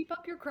 Keep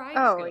up your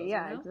crying Oh, skills,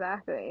 yeah,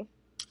 exactly.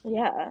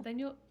 Yeah. Then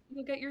you'll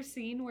get your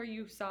scene where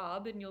you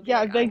sob and you'll be Yeah,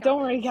 like, I'd be I like, got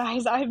don't worry, this.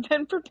 guys. I've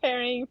been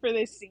preparing for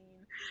this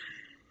scene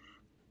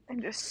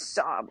and just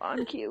sob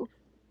on cue.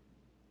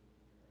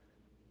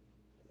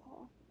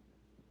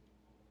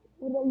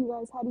 What about you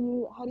guys? How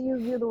do you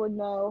view the word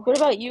no What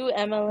about you,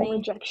 or Emily?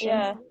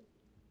 rejection? Yeah.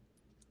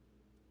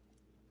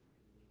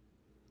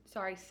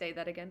 Sorry, say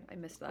that again. I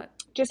missed that.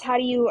 Just how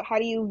do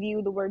you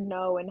view the word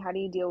no and how do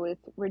you deal with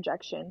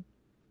rejection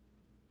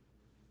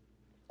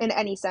in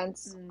any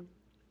sense? Mm.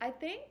 I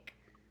think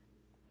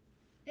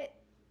it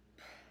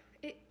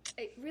it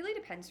it really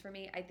depends for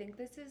me. I think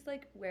this is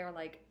like where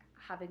like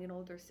having an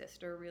older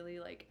sister really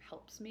like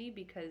helps me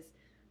because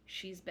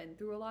she's been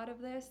through a lot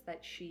of this that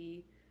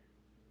she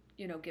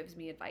gives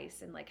me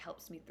advice and like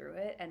helps me through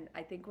it. And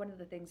I think one of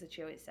the things that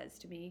she always says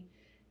to me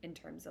in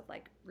terms of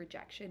like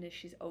rejection is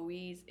she's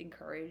always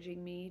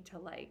encouraging me to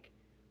like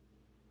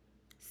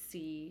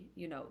see,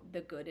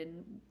 the good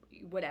in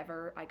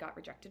whatever I got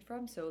rejected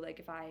from. So like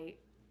if I,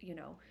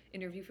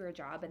 interview for a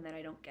job and then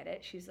I don't get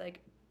it, she's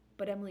like,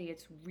 "But Emily,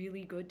 it's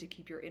really good to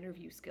keep your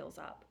interview skills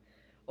up."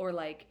 Or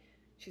like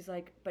she's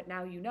like, "But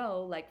now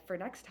like for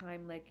next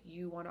time, like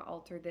you want to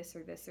alter this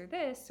or this or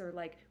this or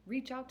like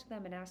reach out to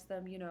them and ask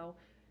them,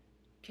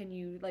 can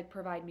you like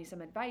provide me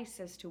some advice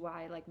as to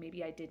why like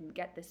maybe I didn't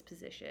get this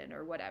position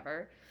or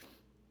whatever."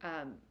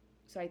 Um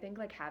so I think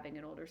like having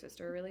an older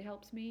sister really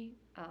helps me.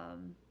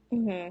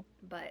 Mm-hmm.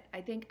 But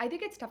I think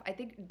it's tough. I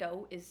think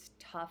no is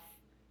tough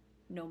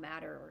no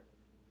matter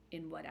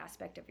in what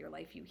aspect of your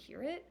life you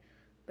hear it.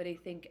 But I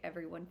think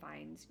everyone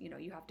finds,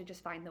 you have to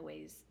just find the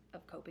ways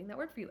of coping that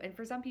work for you. And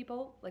for some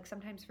people, like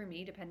sometimes for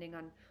me, depending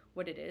on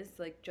what it is,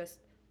 like just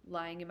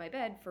lying in my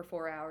bed for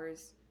 4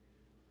 hours,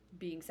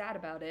 being sad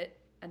about it,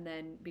 and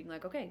then being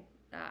like, okay,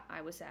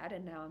 I was sad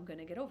and now I'm going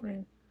to get over it.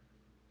 Mm,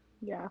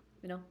 yeah.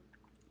 You know,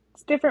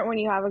 It's different when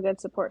you have a good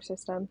support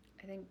system.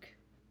 I think,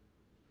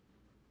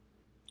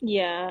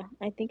 Yeah.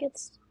 I think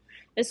it's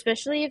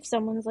especially if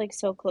someone's like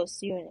so close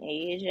to you in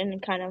age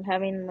and kind of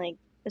having like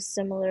a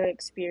similar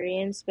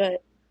experience,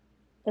 but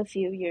a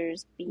few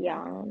years Yeah.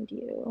 beyond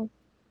you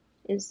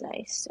is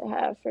nice to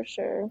have for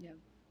sure. yeah.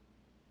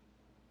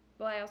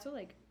 Well, I also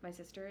like my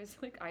sister is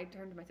like I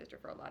turn to my sister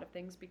for a lot of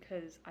things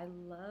because I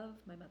love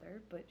my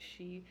mother, but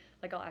she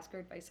like I'll ask her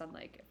advice on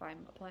like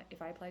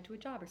if I applied to a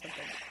job or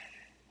something.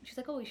 She's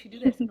like, "Oh, you should do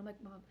this," and I'm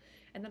like, "Mom,"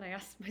 and then I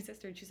asked my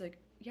sister, and she's like,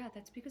 "Yeah,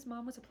 that's because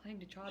Mom was applying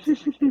to jobs in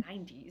like the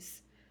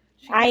 '90s.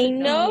 She I doesn't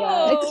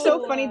Yeah, know." it's so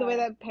know. funny the way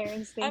that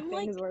parents think I'm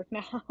things like, work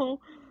now.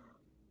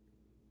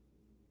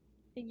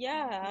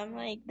 yeah, I'm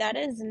like, that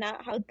is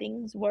not how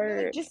things You're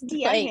like, work. just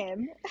DM Like,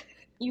 him.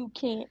 you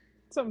can't.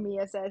 That's what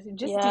Mia says.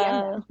 Just DM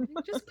Yeah. them.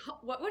 Just call,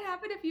 what would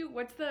happen if you?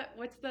 What's the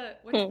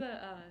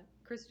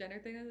Kris Jenner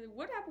thing?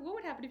 What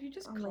would happen if you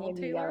just Oh my called god,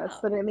 yeah, Taylor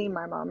that's up? literally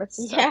my mom.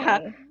 It's so Yeah.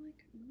 funny. I'm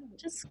like, no.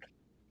 Just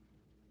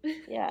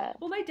Yeah.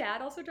 Well, my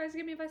dad also tries to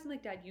give me advice. I'm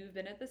like, Dad, you've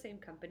been at the same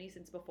company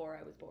since before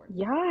I was born.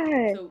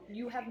 Yeah. So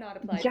you have not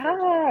applied for a job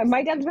Yeah.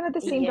 My dad's recently. been at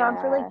the same job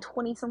for like Yeah.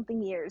 20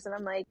 something years. And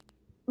I'm like,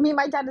 I mean,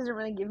 my dad doesn't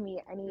really give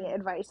me any Mm.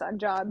 advice on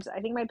jobs. I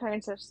think my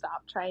parents have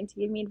stopped trying to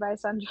give me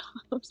advice on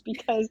jobs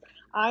because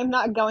I'm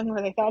not going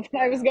where they thought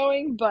that I was Yeah.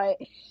 going. But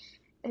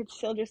it's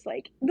still just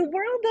like the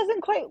world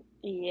doesn't quite.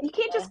 Yeah. You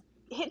can't just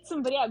hit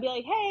somebody out and be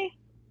like, "Hey,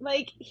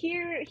 like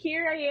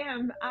here I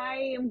am. I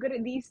am good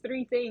at these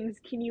three things.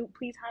 Can you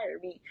please hire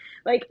me?"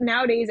 Like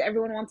nowadays,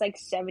 everyone wants like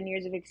 7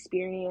 years of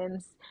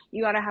experience.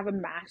 You got to have a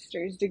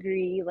master's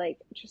degree. Like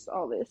just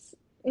all this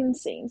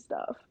insane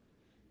stuff.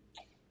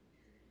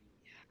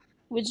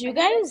 Would you I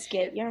think the guys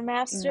get shift. your No.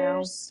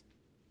 masters?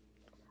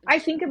 I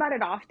think about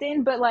it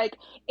often, but like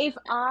if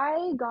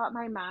I got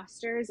my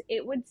master's,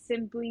 it would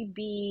simply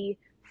be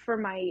for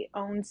my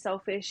own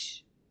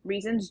selfish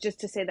reasons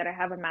just to say that I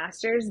have a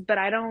master's, but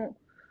I don't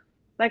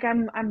like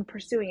I'm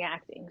pursuing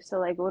acting. So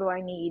like what do I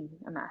need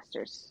a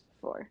master's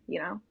for, you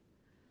know?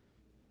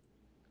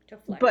 To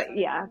flex But on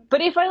yeah, everyone.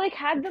 but if I like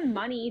had the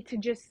money to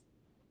just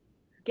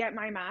get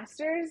my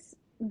master's,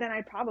 then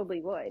I probably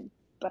would.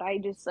 But I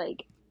just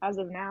like as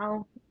of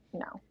now,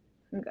 no.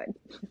 I'm good.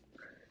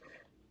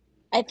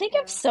 I think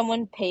Yeah. if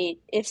someone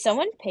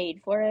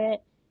paid for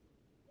it,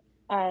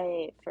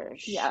 I for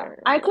Yeah. sure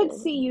I could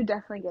see would. you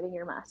definitely getting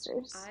your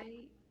master's.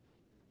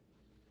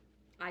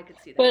 I could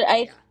see that. But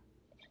Yeah.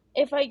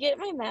 if I get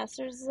my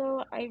master's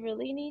though, I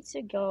really need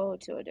to go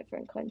to a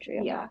different country.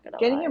 I'm Yeah. not gonna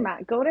Getting your lie.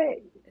 mat go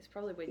to It's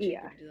probably way cheaper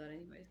yeah. to do that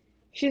anyways.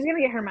 She's gonna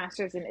get her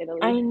master's in I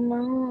Italy.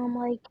 know. I'm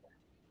like,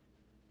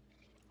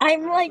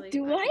 Honestly,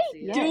 do I I could see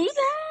it. do Yes.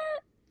 that?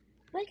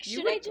 Like,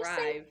 You would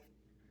thrive.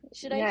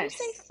 should I just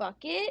say Yes. fuck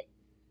it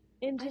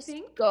and I just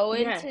think. go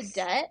into Yes.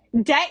 debt?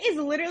 Debt is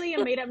literally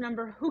a made up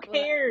number. Who Well, I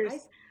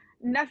cares?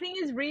 Nothing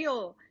is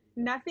real.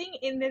 Nothing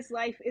in this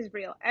life is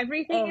real.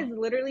 Everything Oh, is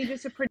literally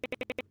just a prediction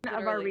of our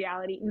literally.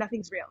 reality.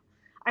 Nothing's real.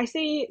 I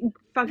say,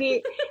 fuck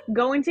it.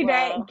 Go into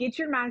debt, wow. get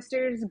your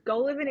master's, go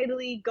live in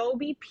Italy, go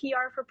be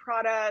PR for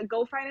Prada,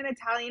 go find an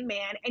Italian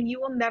man, and you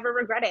will never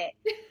regret it.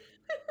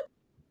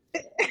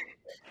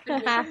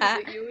 And we'll come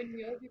visit you, and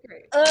you'll be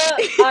great.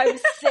 I'm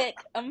sick.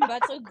 I'm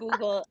about to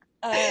Google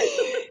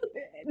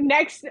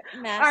next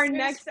our master's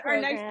next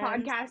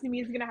programs. podcast,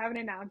 Amy is gonna have an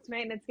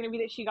announcement, and it's gonna be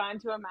that she got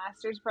into a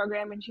master's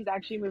program and she's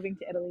actually moving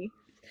to Italy.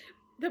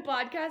 The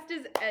podcast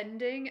is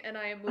ending, and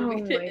I am Oh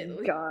moving to my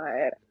Italy.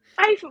 god.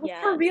 For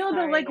Yes, real though,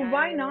 sorry like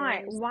why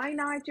not? guys. Why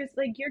not just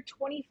like you're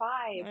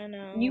 25. I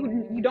You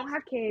know. don't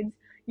have kids,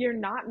 you're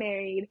not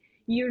married,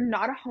 you're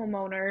not a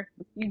homeowner,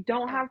 you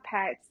don't Yeah. have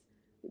pets.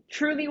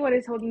 Truly what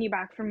is holding you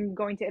back from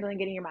going to Italy and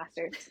getting your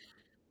master's?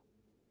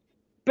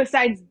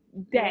 Besides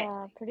debt.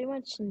 Yeah, pretty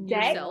much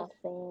Debt? Yourself.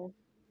 nothing.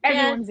 Yeah,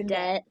 Everyone's in debt.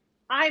 debt.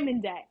 I'm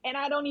in debt and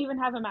I don't even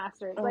have a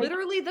master's. Ugh. Like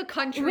Literally, the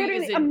country is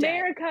literally in debt.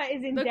 America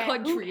is in The debt. Who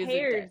country is in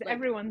cares? debt. Like,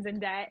 Everyone's in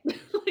debt.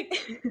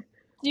 like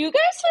Do you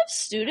guys have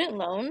student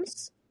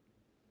loans?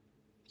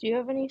 Do you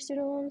have any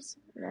student loans?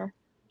 No,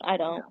 I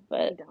don't, No, I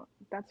but don't.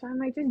 That's why I'm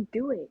like, just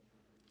do it.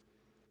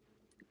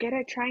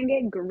 Try and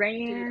get dude,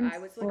 grants, I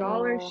was like, oh.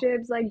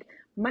 scholarships. Like,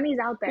 money's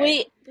out there.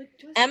 Wait, like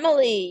just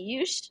Emily,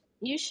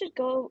 you should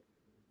go.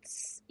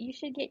 You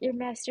should get your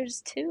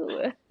master's too.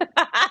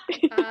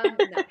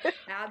 no,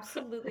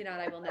 absolutely not.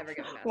 I will never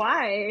get my master's.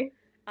 Why?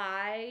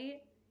 I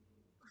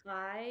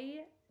I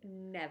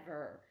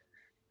never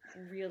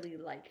really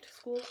liked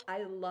school.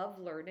 I love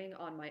learning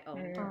on my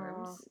own Oh,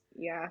 terms,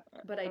 Yeah.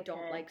 but I don't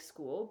okay. like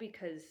school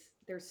because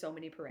there's so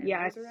many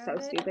Yeah, parameters it's so around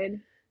it.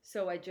 stupid.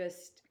 So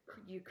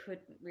you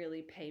couldn't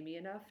really pay me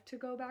enough to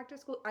go back to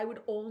school. I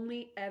would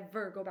only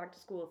ever go back to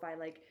school if I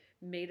like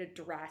made a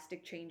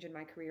drastic change in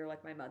my career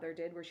like my mother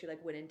did where she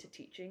like went into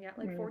teaching at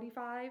like Mm,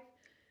 45, and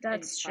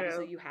That's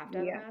obviously true. you have to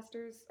have a yeah.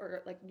 master's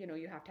or like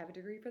you have to have a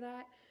degree for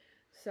that.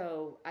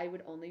 So I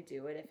would only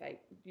do it if I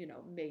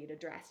made a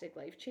drastic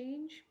life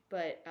change,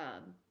 but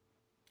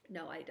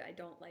no, I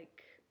don't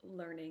like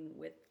learning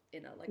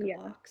in a like a Yeah.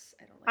 box.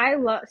 I don't like that.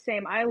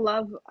 I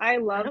I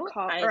love don't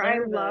call or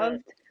either, but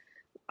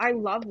I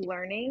love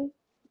learning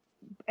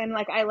and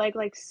like I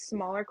like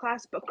smaller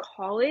class, but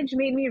college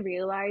made me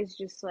realize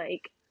just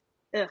like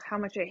ugh, how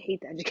much I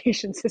hate the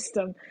education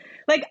system.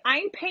 Like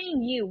I'm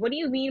paying you. What do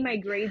you mean my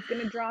grade's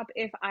gonna drop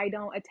if I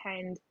don't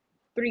attend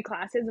three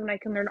classes when I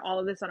can learn all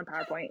of this on a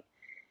PowerPoint?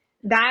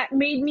 That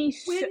made me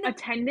When um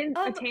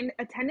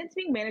attendance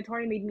being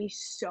mandatory made me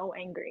so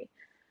angry.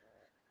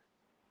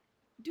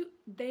 Dude,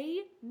 they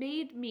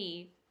made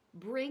me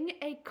bring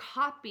a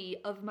copy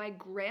of my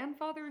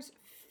grandfather's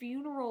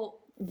funeral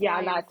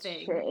Yeah, flyer that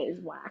thing shit is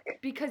whack.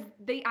 because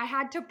I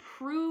had to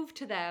prove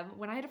to them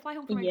when I had to fly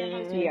home for my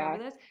grandfather's yeah, funeral. Yeah,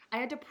 Remember this? I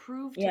had to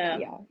prove to yeah.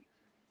 them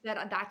yeah,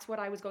 that that's what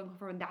I was going home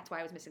for and that's why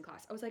I was missing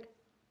class. I was like,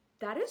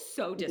 that is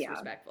so yeah.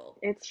 disrespectful.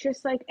 It's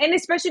just like, and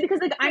especially because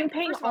like I'm Like,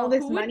 paying first of all all, this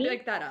who would money,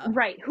 make that up?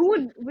 right? Who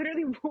would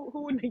literally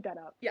who would make that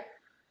up? Yeah.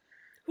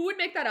 Who would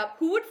make that up?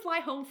 Who would fly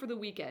home for the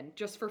weekend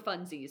just for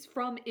funsies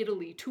from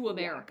Italy to Yeah,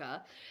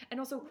 America? And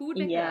also, who would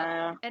make that up?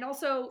 Yeah. And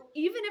also,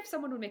 even if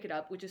someone would make it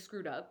up, which is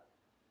screwed up,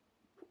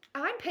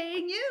 I'm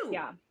paying you.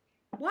 yeah.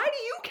 Why do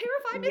you care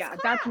if I miss Yeah,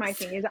 that's my class?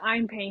 thing is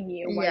I'm paying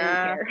you. Why do you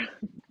Yeah, care?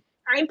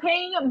 I'm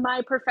paying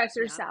my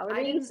professor's Yeah,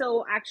 I salary, didn't.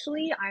 so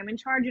actually I'm in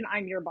charge and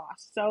I'm your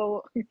boss.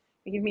 So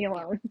leave me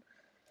Yeah, alone.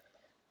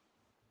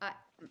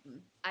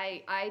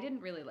 I, I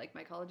didn't really like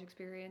my college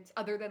experience,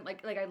 other than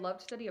like I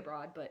loved study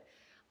abroad, but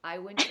I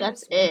went to a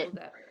that's it. school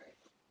that,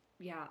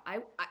 yeah,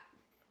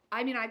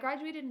 I mean I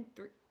graduated in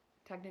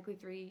technically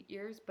 3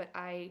 years, but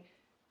I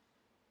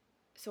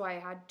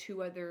had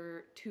two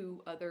other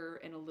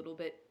and a little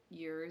bit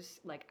years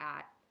like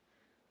at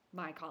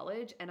my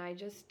college, and I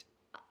just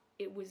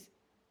it was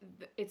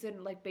it's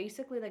in like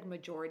basically like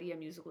majority a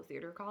musical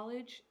theater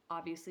college,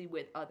 obviously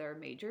with other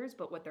majors,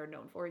 but what they're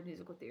known for is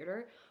musical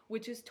theater,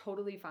 which is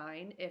totally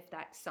fine if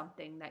that's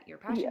something that you're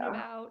passionate Yeah.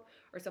 about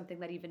or something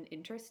that even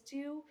interests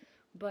you.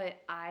 But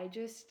I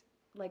just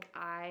like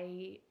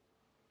I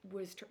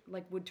was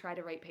like would try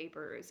to write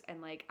papers,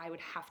 and like I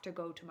would have to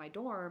go to my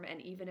dorm, and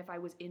even if I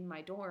was in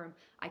my dorm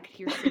I could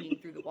hear singing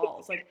through the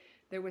walls. Like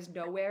there was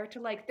nowhere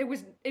to like there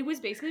was it was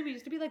basically we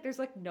used to be like there's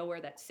like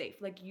nowhere that's safe.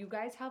 Like you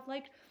guys have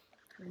like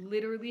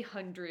literally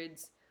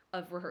hundreds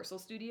of rehearsal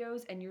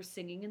studios, and you're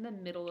singing in the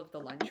middle of the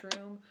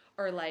lunchroom,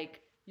 or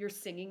like you're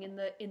singing in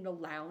the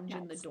lounge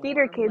in the That's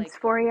theater dorm, kids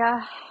like for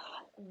ya.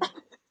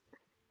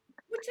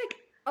 which like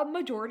a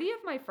majority of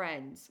my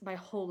friends my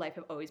whole life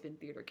have always been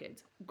theater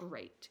kids.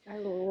 Great. I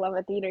love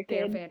a theater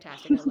They're kid.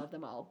 fantastic. I love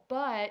them all.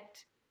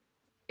 But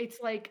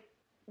it's like,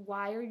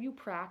 why are you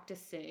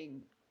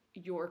practicing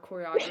your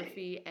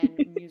choreography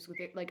and music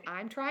with it? Like,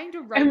 I'm trying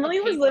to write a Emily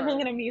was living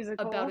paper in a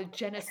about musical. a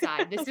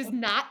genocide. This is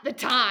not the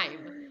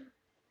time.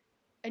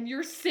 And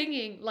you're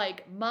singing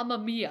like Mamma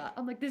Mia.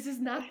 I'm like, this is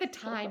not the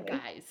So time,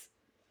 funny. guys.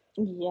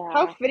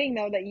 How Yeah, fitting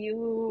though that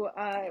you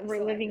Yeah, were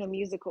so I living just a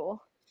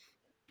musical,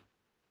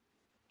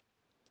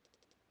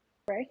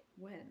 right?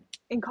 when?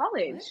 In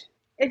What? college.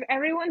 If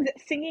everyone's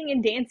singing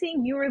and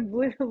dancing, you were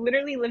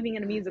literally living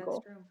in a That's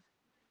musical. true.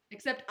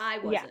 Except I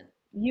Yeah. wasn't.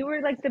 You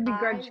were like the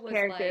I begrudged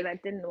was character like,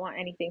 that didn't want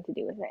anything to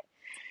do with it.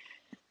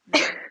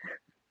 yeah.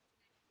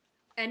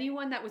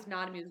 Anyone that was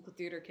not a musical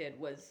theater kid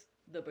was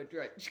the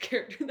begrudged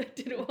character that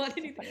didn't want So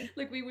anything. funny.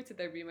 Like we would sit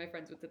there, me and my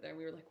friends would sit there, and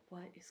we were like,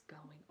 "What is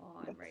going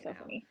on That's right so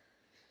now?" funny.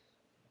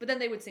 But then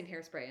they would sing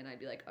Hairspray, and I'd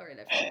be like, "All right,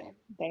 I forgive you."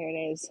 There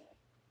it is.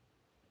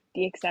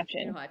 The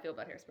You know exception. how I feel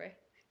about Hairspray.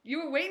 You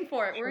were waiting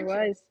for it, Sure weren't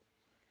you? was.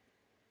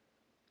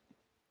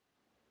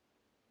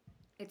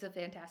 It's a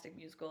fantastic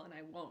musical, and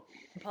I won't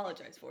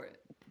apologize for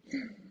it.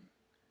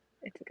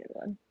 It's a good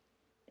one,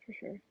 for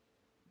sure.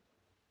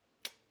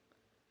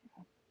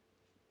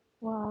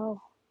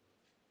 Wow.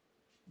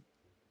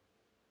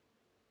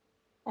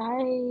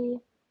 I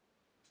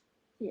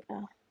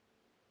yeah.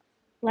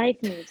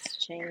 Life needs to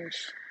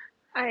change.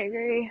 I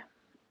agree.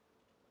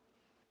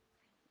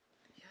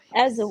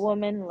 As a Yikes!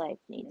 woman, life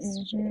needs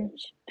to Hmm.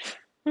 change.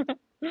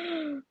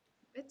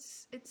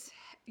 It's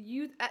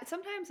you.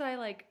 Sometimes I'm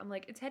like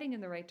it's heading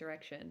in the right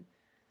direction,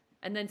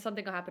 and then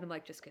something will happen. I'm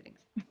like, just kidding.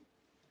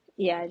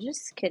 Yeah,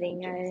 just Don't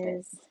kidding, jinx it.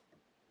 guys.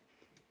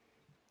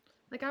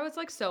 Like I was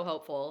like so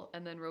hopeful,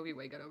 and then Roe v.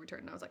 Wade got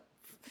overturned, and I was like,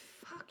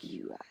 "Fuck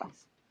you Yeah.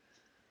 guys!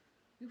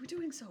 We were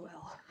doing so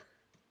well."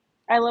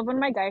 I love when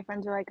my guy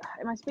friends are like,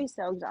 it must be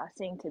so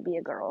exhausting to be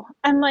a girl.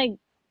 I'm like,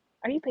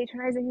 are you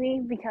patronizing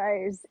me?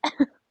 Because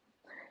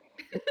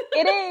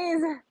it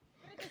is.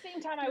 But at the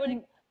same time, I You're like,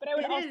 would, but I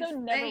would it also is.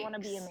 never want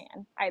to be a Thanks.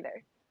 man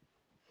either.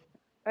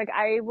 Like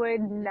I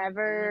would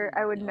never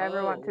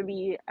want to No.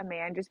 be a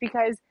man just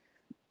because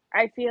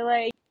I feel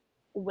like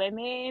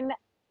women,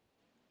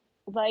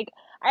 like,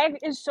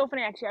 it's so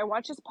funny actually. I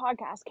watched this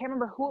podcast, can't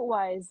remember who it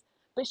was,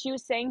 but she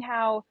was saying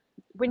how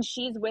when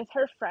she's with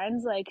her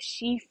friends, like,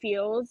 she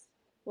feels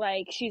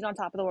like she's on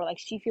top of the world. Like,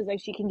 she feels like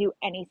she can do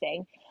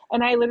anything.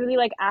 And I literally,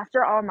 like,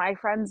 after all my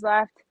friends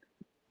left,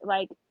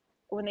 like,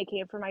 when they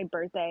came for my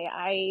birthday,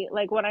 I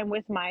like when I'm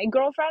with my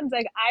girlfriends,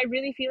 like, I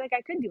really feel like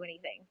I could do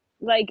anything.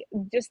 Like,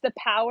 just the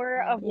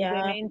power of Yeah,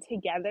 women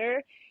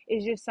together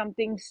is just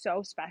something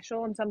so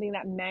special and something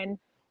that men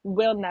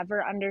will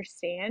never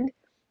understand.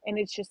 And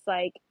it's just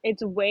like,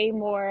 it's way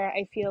more,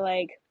 I feel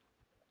like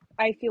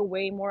I feel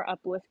way more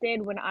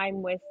uplifted when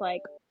I'm with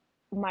like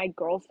my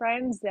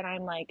girlfriends than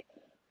I'm like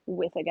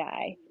with a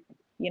guy,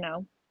 you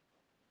know?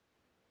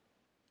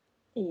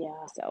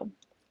 yeah. So,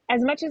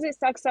 as much as it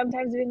sucks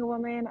sometimes being a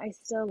woman, I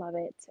still love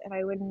it. And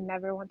I would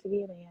never want to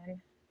be a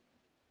man,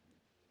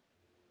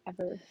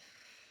 ever,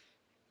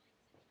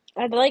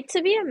 I'd like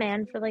to be a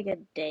man for like a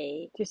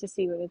day. just to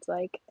see what it's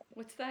like.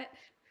 What's that?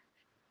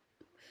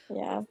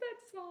 Yeah. What's that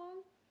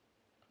song?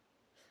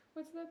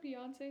 What's that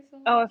Beyonce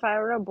song? Oh, if I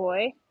were a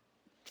boy,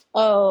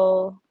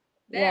 Oh,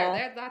 There, yeah.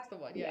 there. That's the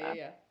one. Yeah, yeah, yeah.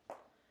 yeah.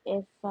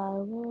 If I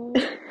were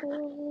a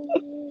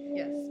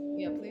Yes.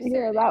 Yeah. boy, Please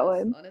Yeah, serenade that us.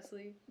 one.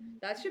 Honestly,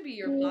 that should be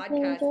your even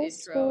podcast just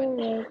intro, and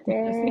for a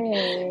just me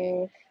singing.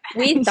 day.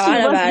 We She thought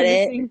was about gonna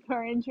it. sing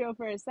our intro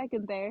for a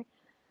second there.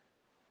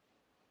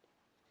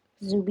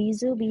 Zooby You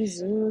zooby should.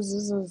 zoo zoo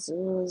zoo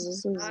zoo zoo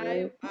zoo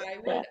zoo. I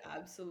Yeah. would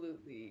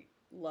absolutely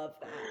love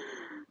that.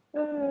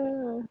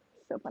 Uh,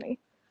 so funny.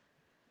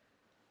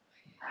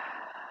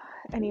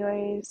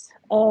 Anyways,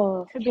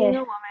 Oh, to being okay. a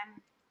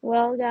woman.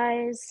 Well,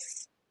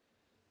 guys,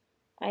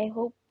 I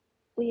hope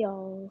we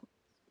all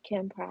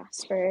can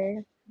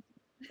prosper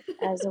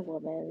as a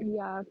woman.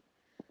 Yeah,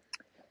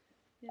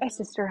 You a know.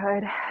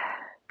 sisterhood,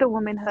 the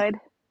womanhood.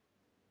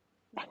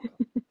 Oh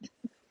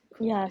God.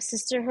 Yeah, God.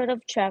 sisterhood of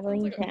Sounds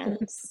traveling like a cult.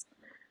 pants.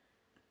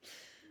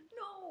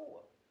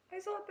 No. I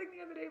saw a thing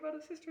the other day about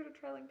a sisterhood of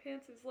traveling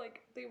pants. Is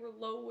like they were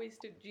low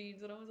waisted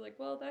jeans, and I was like,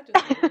 well, that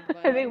just ruined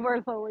my They life.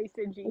 were low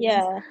waisted jeans.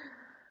 Yeah,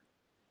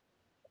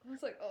 I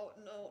was like, oh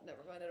no, never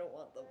mind. I don't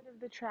want them. Sisterhood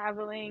of the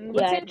traveling. yeah,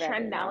 What's in I'd trend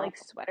rather now? not. Like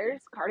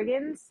sweaters,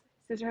 cardigans.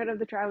 Sisterhood of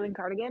the traveling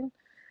cardigan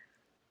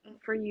Mm,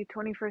 for you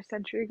 21st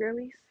century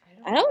girlies. I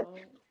I don't don't.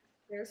 know.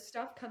 There's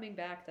stuff coming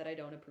back that I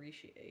don't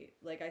appreciate.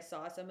 Like I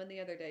saw someone the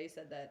other day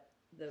said that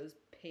those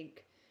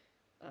pink,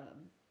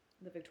 um,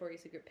 the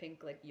Victoria's Secret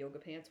pink like yoga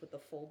pants with the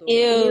fold over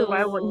Ew,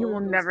 legs. you will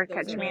Ew. never Those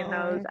catch are me in back.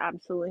 those. No.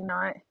 Absolutely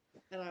not.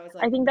 And I was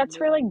I like, think that's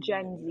for no, like no,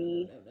 Gen no, no,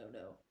 Z. no, no,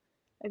 no.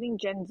 I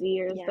think Gen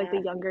Zers, like the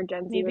Yeah. younger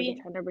Gen Zers, are Maybe.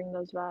 trying to bring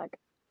those back.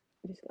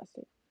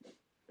 Disgusting.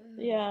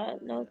 Yeah.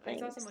 No I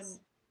saw someone thanks.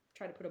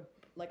 try to put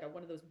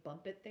one of those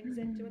bump it things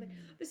into it. Like,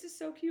 this is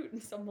so cute,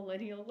 and some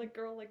millennial like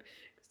girl like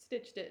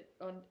stitched it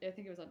on. I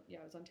think it was on. Yeah,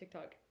 it was on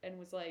TikTok, and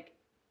was like,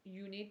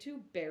 "You need to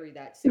bury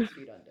that 6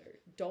 feet under.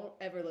 Don't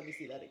ever let me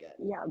see that again."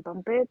 Yeah,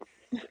 bump its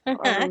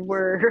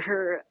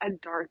were a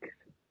dark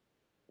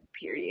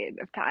period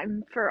of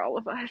time for all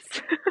of us.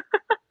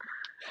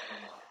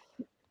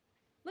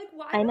 Like,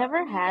 why I don't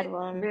never we had get?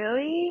 one.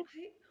 Really?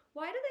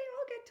 Why do they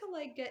all get to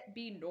like get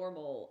be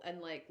normal and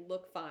like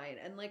look fine?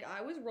 And like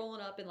I was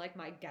rolling up in like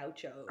my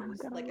Oh my gauchos,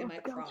 god, I like in love my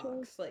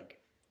gauchos. Crocs,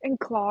 And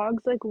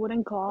clogs, like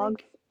wooden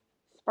clogs, like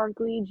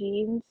sparkly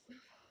jeans,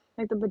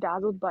 like the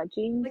bedazzled butt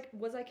jeans.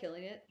 was I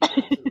killing it? Yeah,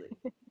 absolutely.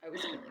 I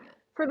was killing it.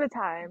 For the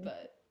time.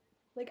 But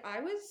like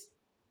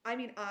I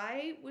mean,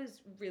 I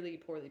was really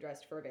poorly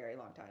dressed for a very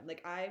long time.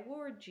 Like I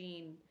wore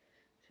jean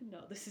no,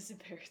 this is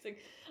embarrassing.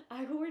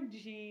 I wore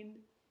jean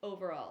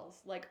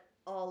overalls like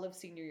all of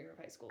senior year of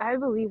high school. I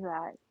believe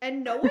that.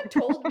 And no one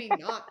told me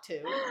not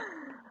to.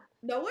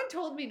 No one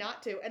told me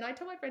not to. And I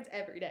tell my friends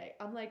every day,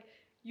 I'm like,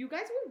 you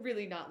guys were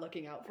really not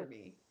looking out for That's,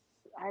 me.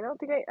 I don't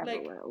think I ever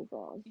Like, wear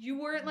overalls. you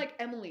weren't like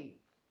Emily.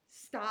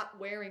 Stop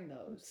wearing That's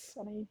those.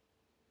 funny.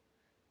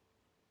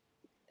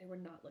 They were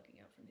not looking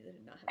out for me. They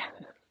did not have my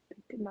back. I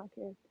did not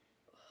care. Oh,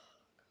 God.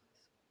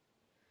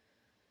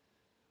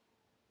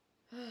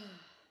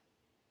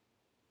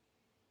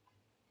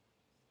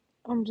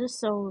 I'm just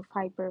so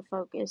hyper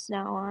focused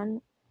now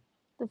on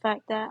the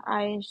fact that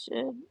I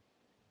should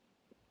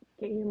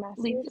Get your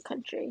leave the master's.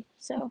 country.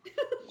 So,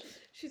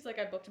 She's like,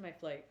 I booked my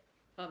flight.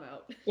 I'm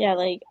out. yeah,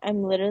 like,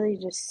 I'm literally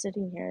just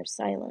sitting here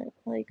silent.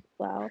 Like,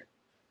 wow.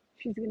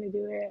 She's gonna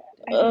do it.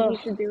 I think Ugh. you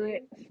should do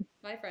it. See,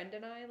 my friend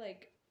and I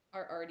like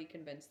are already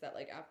convinced that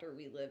like after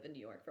we live in New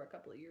York for a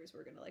couple of years,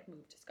 we're gonna like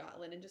move to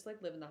Scotland and just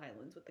like live in the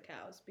Highlands with the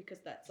cows because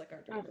that's like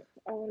our dream. Ugh,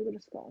 I want to go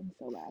to Scotland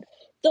so bad.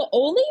 The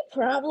only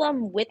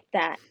problem with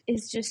that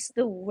is just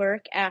the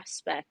work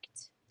aspect.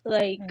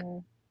 Like,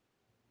 Mm.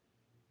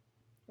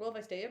 Well, if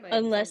I stay at my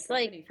same unless,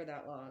 like, company for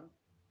that long,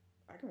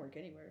 I can work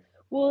anywhere.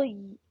 well,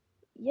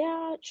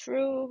 yeah,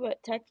 true,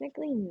 but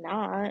technically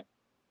not.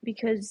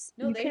 Because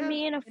No, you they can have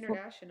be in a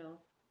international.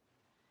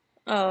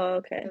 Oh,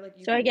 okay. They're like,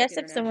 you So I can work guess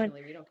if someone,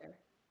 internationally. We don't care.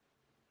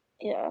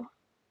 yeah,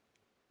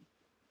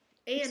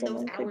 if And those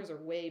someone could, hours are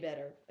way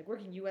better. Like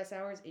working U.S.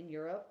 hours in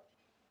Europe,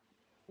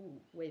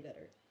 ooh, way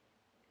better.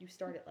 You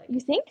start at like you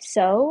think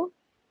so?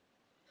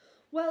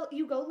 well,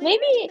 you go later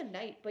into Maybe, the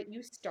night, but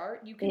you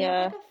can have yeah.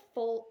 like a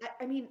full.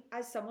 I mean,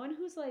 as someone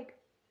who's like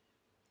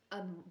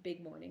a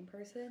big morning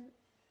person,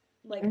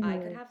 like I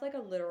could Mm-hmm. have like a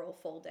literal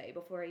full day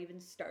before I even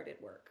started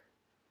work.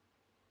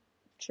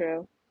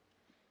 True.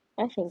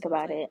 I think So it's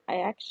about like, it.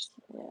 I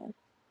actually, yeah.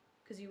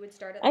 because you would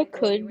start at I like,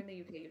 well, if you were could, in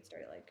the UK, you'd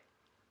start at like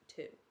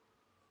 2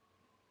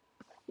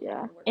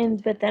 yeah. and work till And,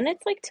 10. but then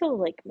it's like till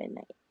like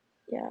midnight.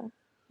 Yeah.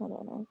 I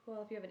don't know.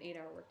 Well, if you have an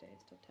 8-hour workday,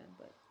 it's till 10,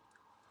 but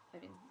I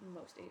mean,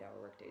 most 8-hour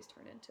workdays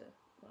turn into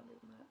longer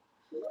than that.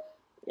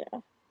 Yeah.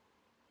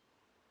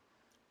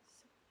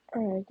 So,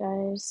 Alright,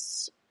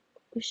 guys.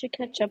 We should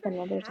thank catch you up for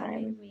another time.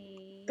 having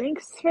me.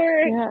 Thanks for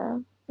Yeah.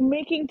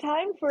 making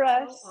time for So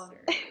us.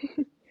 honored.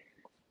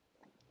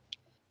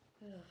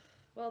 Ugh.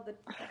 Well, the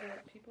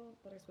people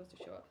that are supposed to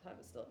show up still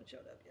haven't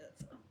showed up yet,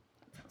 so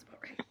that sounds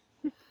about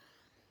right.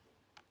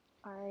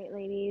 All right,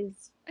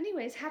 ladies.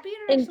 Anyways, happy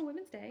And, International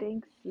Women's Day.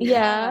 Thanks.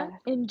 yeah.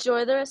 Yeah.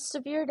 Enjoy the rest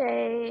of your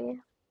day.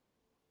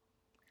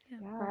 Yeah.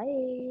 Yeah.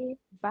 Bye.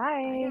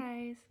 Bye,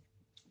 Bye.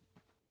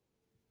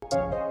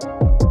 guys.